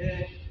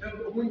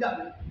 ogun jà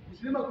mí,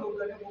 mùsùlùmí ọ̀gbìn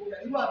ogun ẹni gbogbo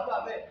yàrá, irú àdúrà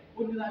bẹ́ẹ̀ ó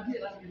nira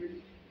díẹ̀ láti gbé,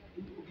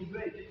 ogun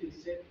bẹ́ẹ̀ tètè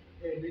ṣẹ́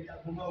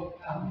ẹ̀ẹ́dẹ́gbẹ̀rún náà,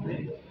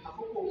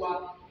 àkókò wa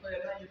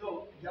ọ̀yẹ̀ káyé náà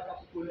ìjà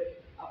àkókò rẹ̀.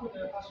 Àkókò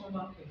yẹn ká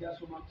sọ́mà ẹ̀jẹ̀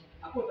sọ́mà,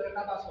 àkókò yẹn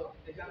ká bá sọ̀rọ̀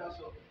ẹ̀jẹ̀ bá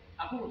sọ̀rọ̀,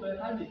 àkókò yẹn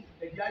ká lè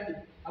ẹ̀jẹ̀ àlè,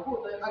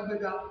 àkókò yẹn ká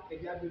gbéga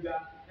ẹ̀jẹ̀ àgbéga.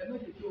 Ẹ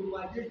méjì kí ohun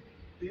ayé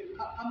yìí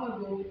ká má lo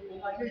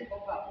ohun ayé yìí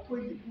kọ́kọ́ àkókò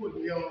yìí kúrò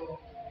ní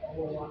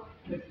ọwọ́ wa.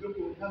 Ẹ fi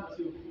lóko dáná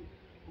sí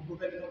ògùn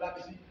fẹ́ni tó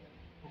dábí sí,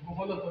 ògùn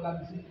fọ́lọ́ tó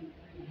dábí sí,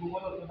 ògùn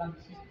fọ́lọ́ tó dábí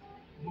sí,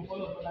 ògùn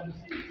fọ́lọ́ tó dábí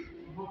sí,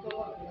 ògùn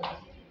fọ́lọ́ tó dábí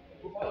sí,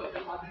 ògùn fọ́lọ́ tó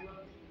padé náà,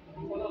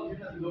 ògùn fọ́lọ́ tó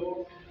dábí lọ́wọ́,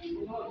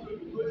 ògùn fọ́lọ́ tó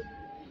dùgbò sí,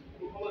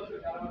 ògùn fọ́lọ́ tó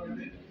dábí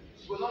lọ́wọ́.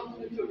 Gbọ́dọ̀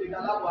tí o lè da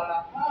láwọ̀ ara,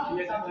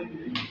 ìyẹn sábà ń yé,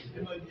 ẹ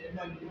máa yé, ẹ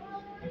máa yé,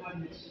 ẹ máa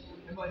yé,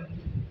 ẹ máa yé,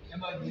 ẹ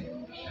máa yé,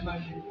 ẹ máa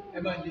yé, ẹ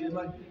máa yé, ẹ máa yé, ẹ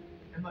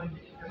máa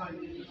yé, ẹ máa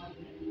yé,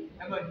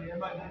 ẹ máa yé, ẹ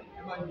máa yé, ẹ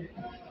máa yé,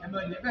 ẹ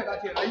máa yé. Bẹ́ẹ̀ bá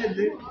ti ráyè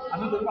lé,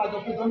 àmọ́ tó bá jọ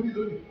pé tó ń bì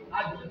lónìí, á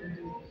jẹ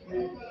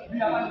bí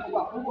aláǹkó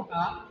wà kókò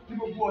tá ní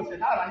gbogbo ọ̀sẹ̀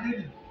náà ráyè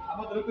nì,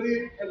 àmọ́ tó pé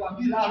ẹwà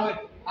bí láàárọ̀ ẹ̀,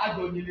 á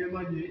jọ yé ni ẹ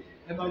máa yé,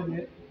 ẹ máa yé,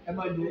 ẹ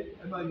máa yé,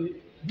 ẹ máa yé.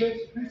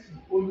 Jésù Kristi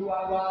Olúwa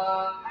wa.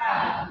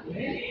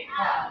 Àmín,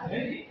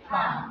 àmín,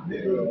 àmín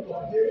lórúkọ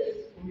Jésù.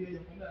 Omi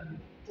ẹ̀yọ̀ kan náà ni.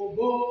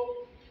 Ògo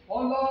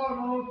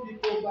Ọlọ́run tí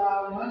kò bá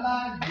wọn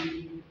láàyè.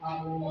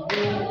 Àwọn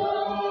ògo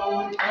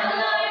Ọlọ́run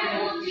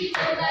tí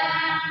kò bá.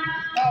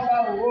 Bàbá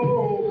òwò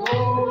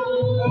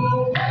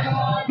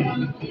Ọlọ́run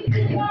tí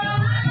kò bá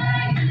wọn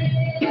láàyè.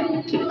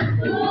 Ògo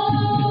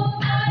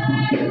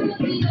Ọlọ́run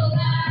tí kò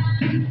bá.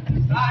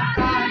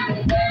 Sátánì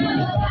fẹ́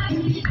wá sí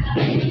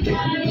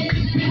ìdájọ́.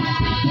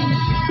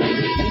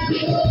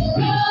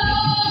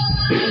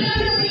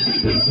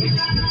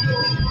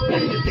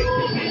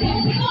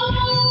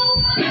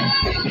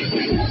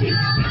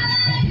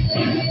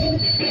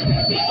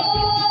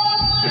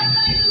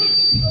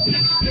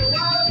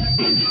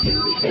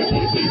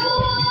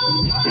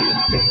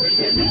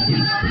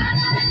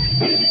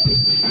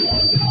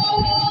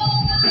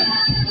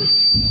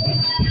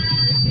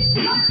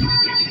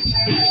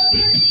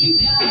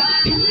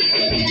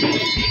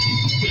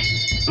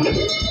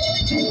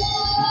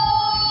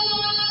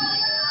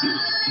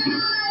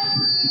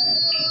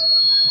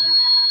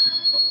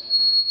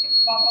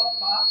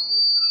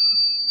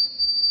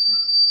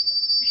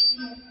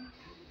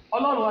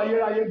 Ọlọ́run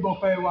ayérayé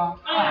gbọpẹ́ wa.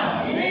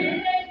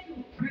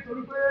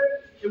 Nítorí pé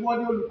ìwọ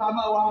ni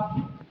olùkámá wa,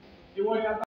 ìwọ ni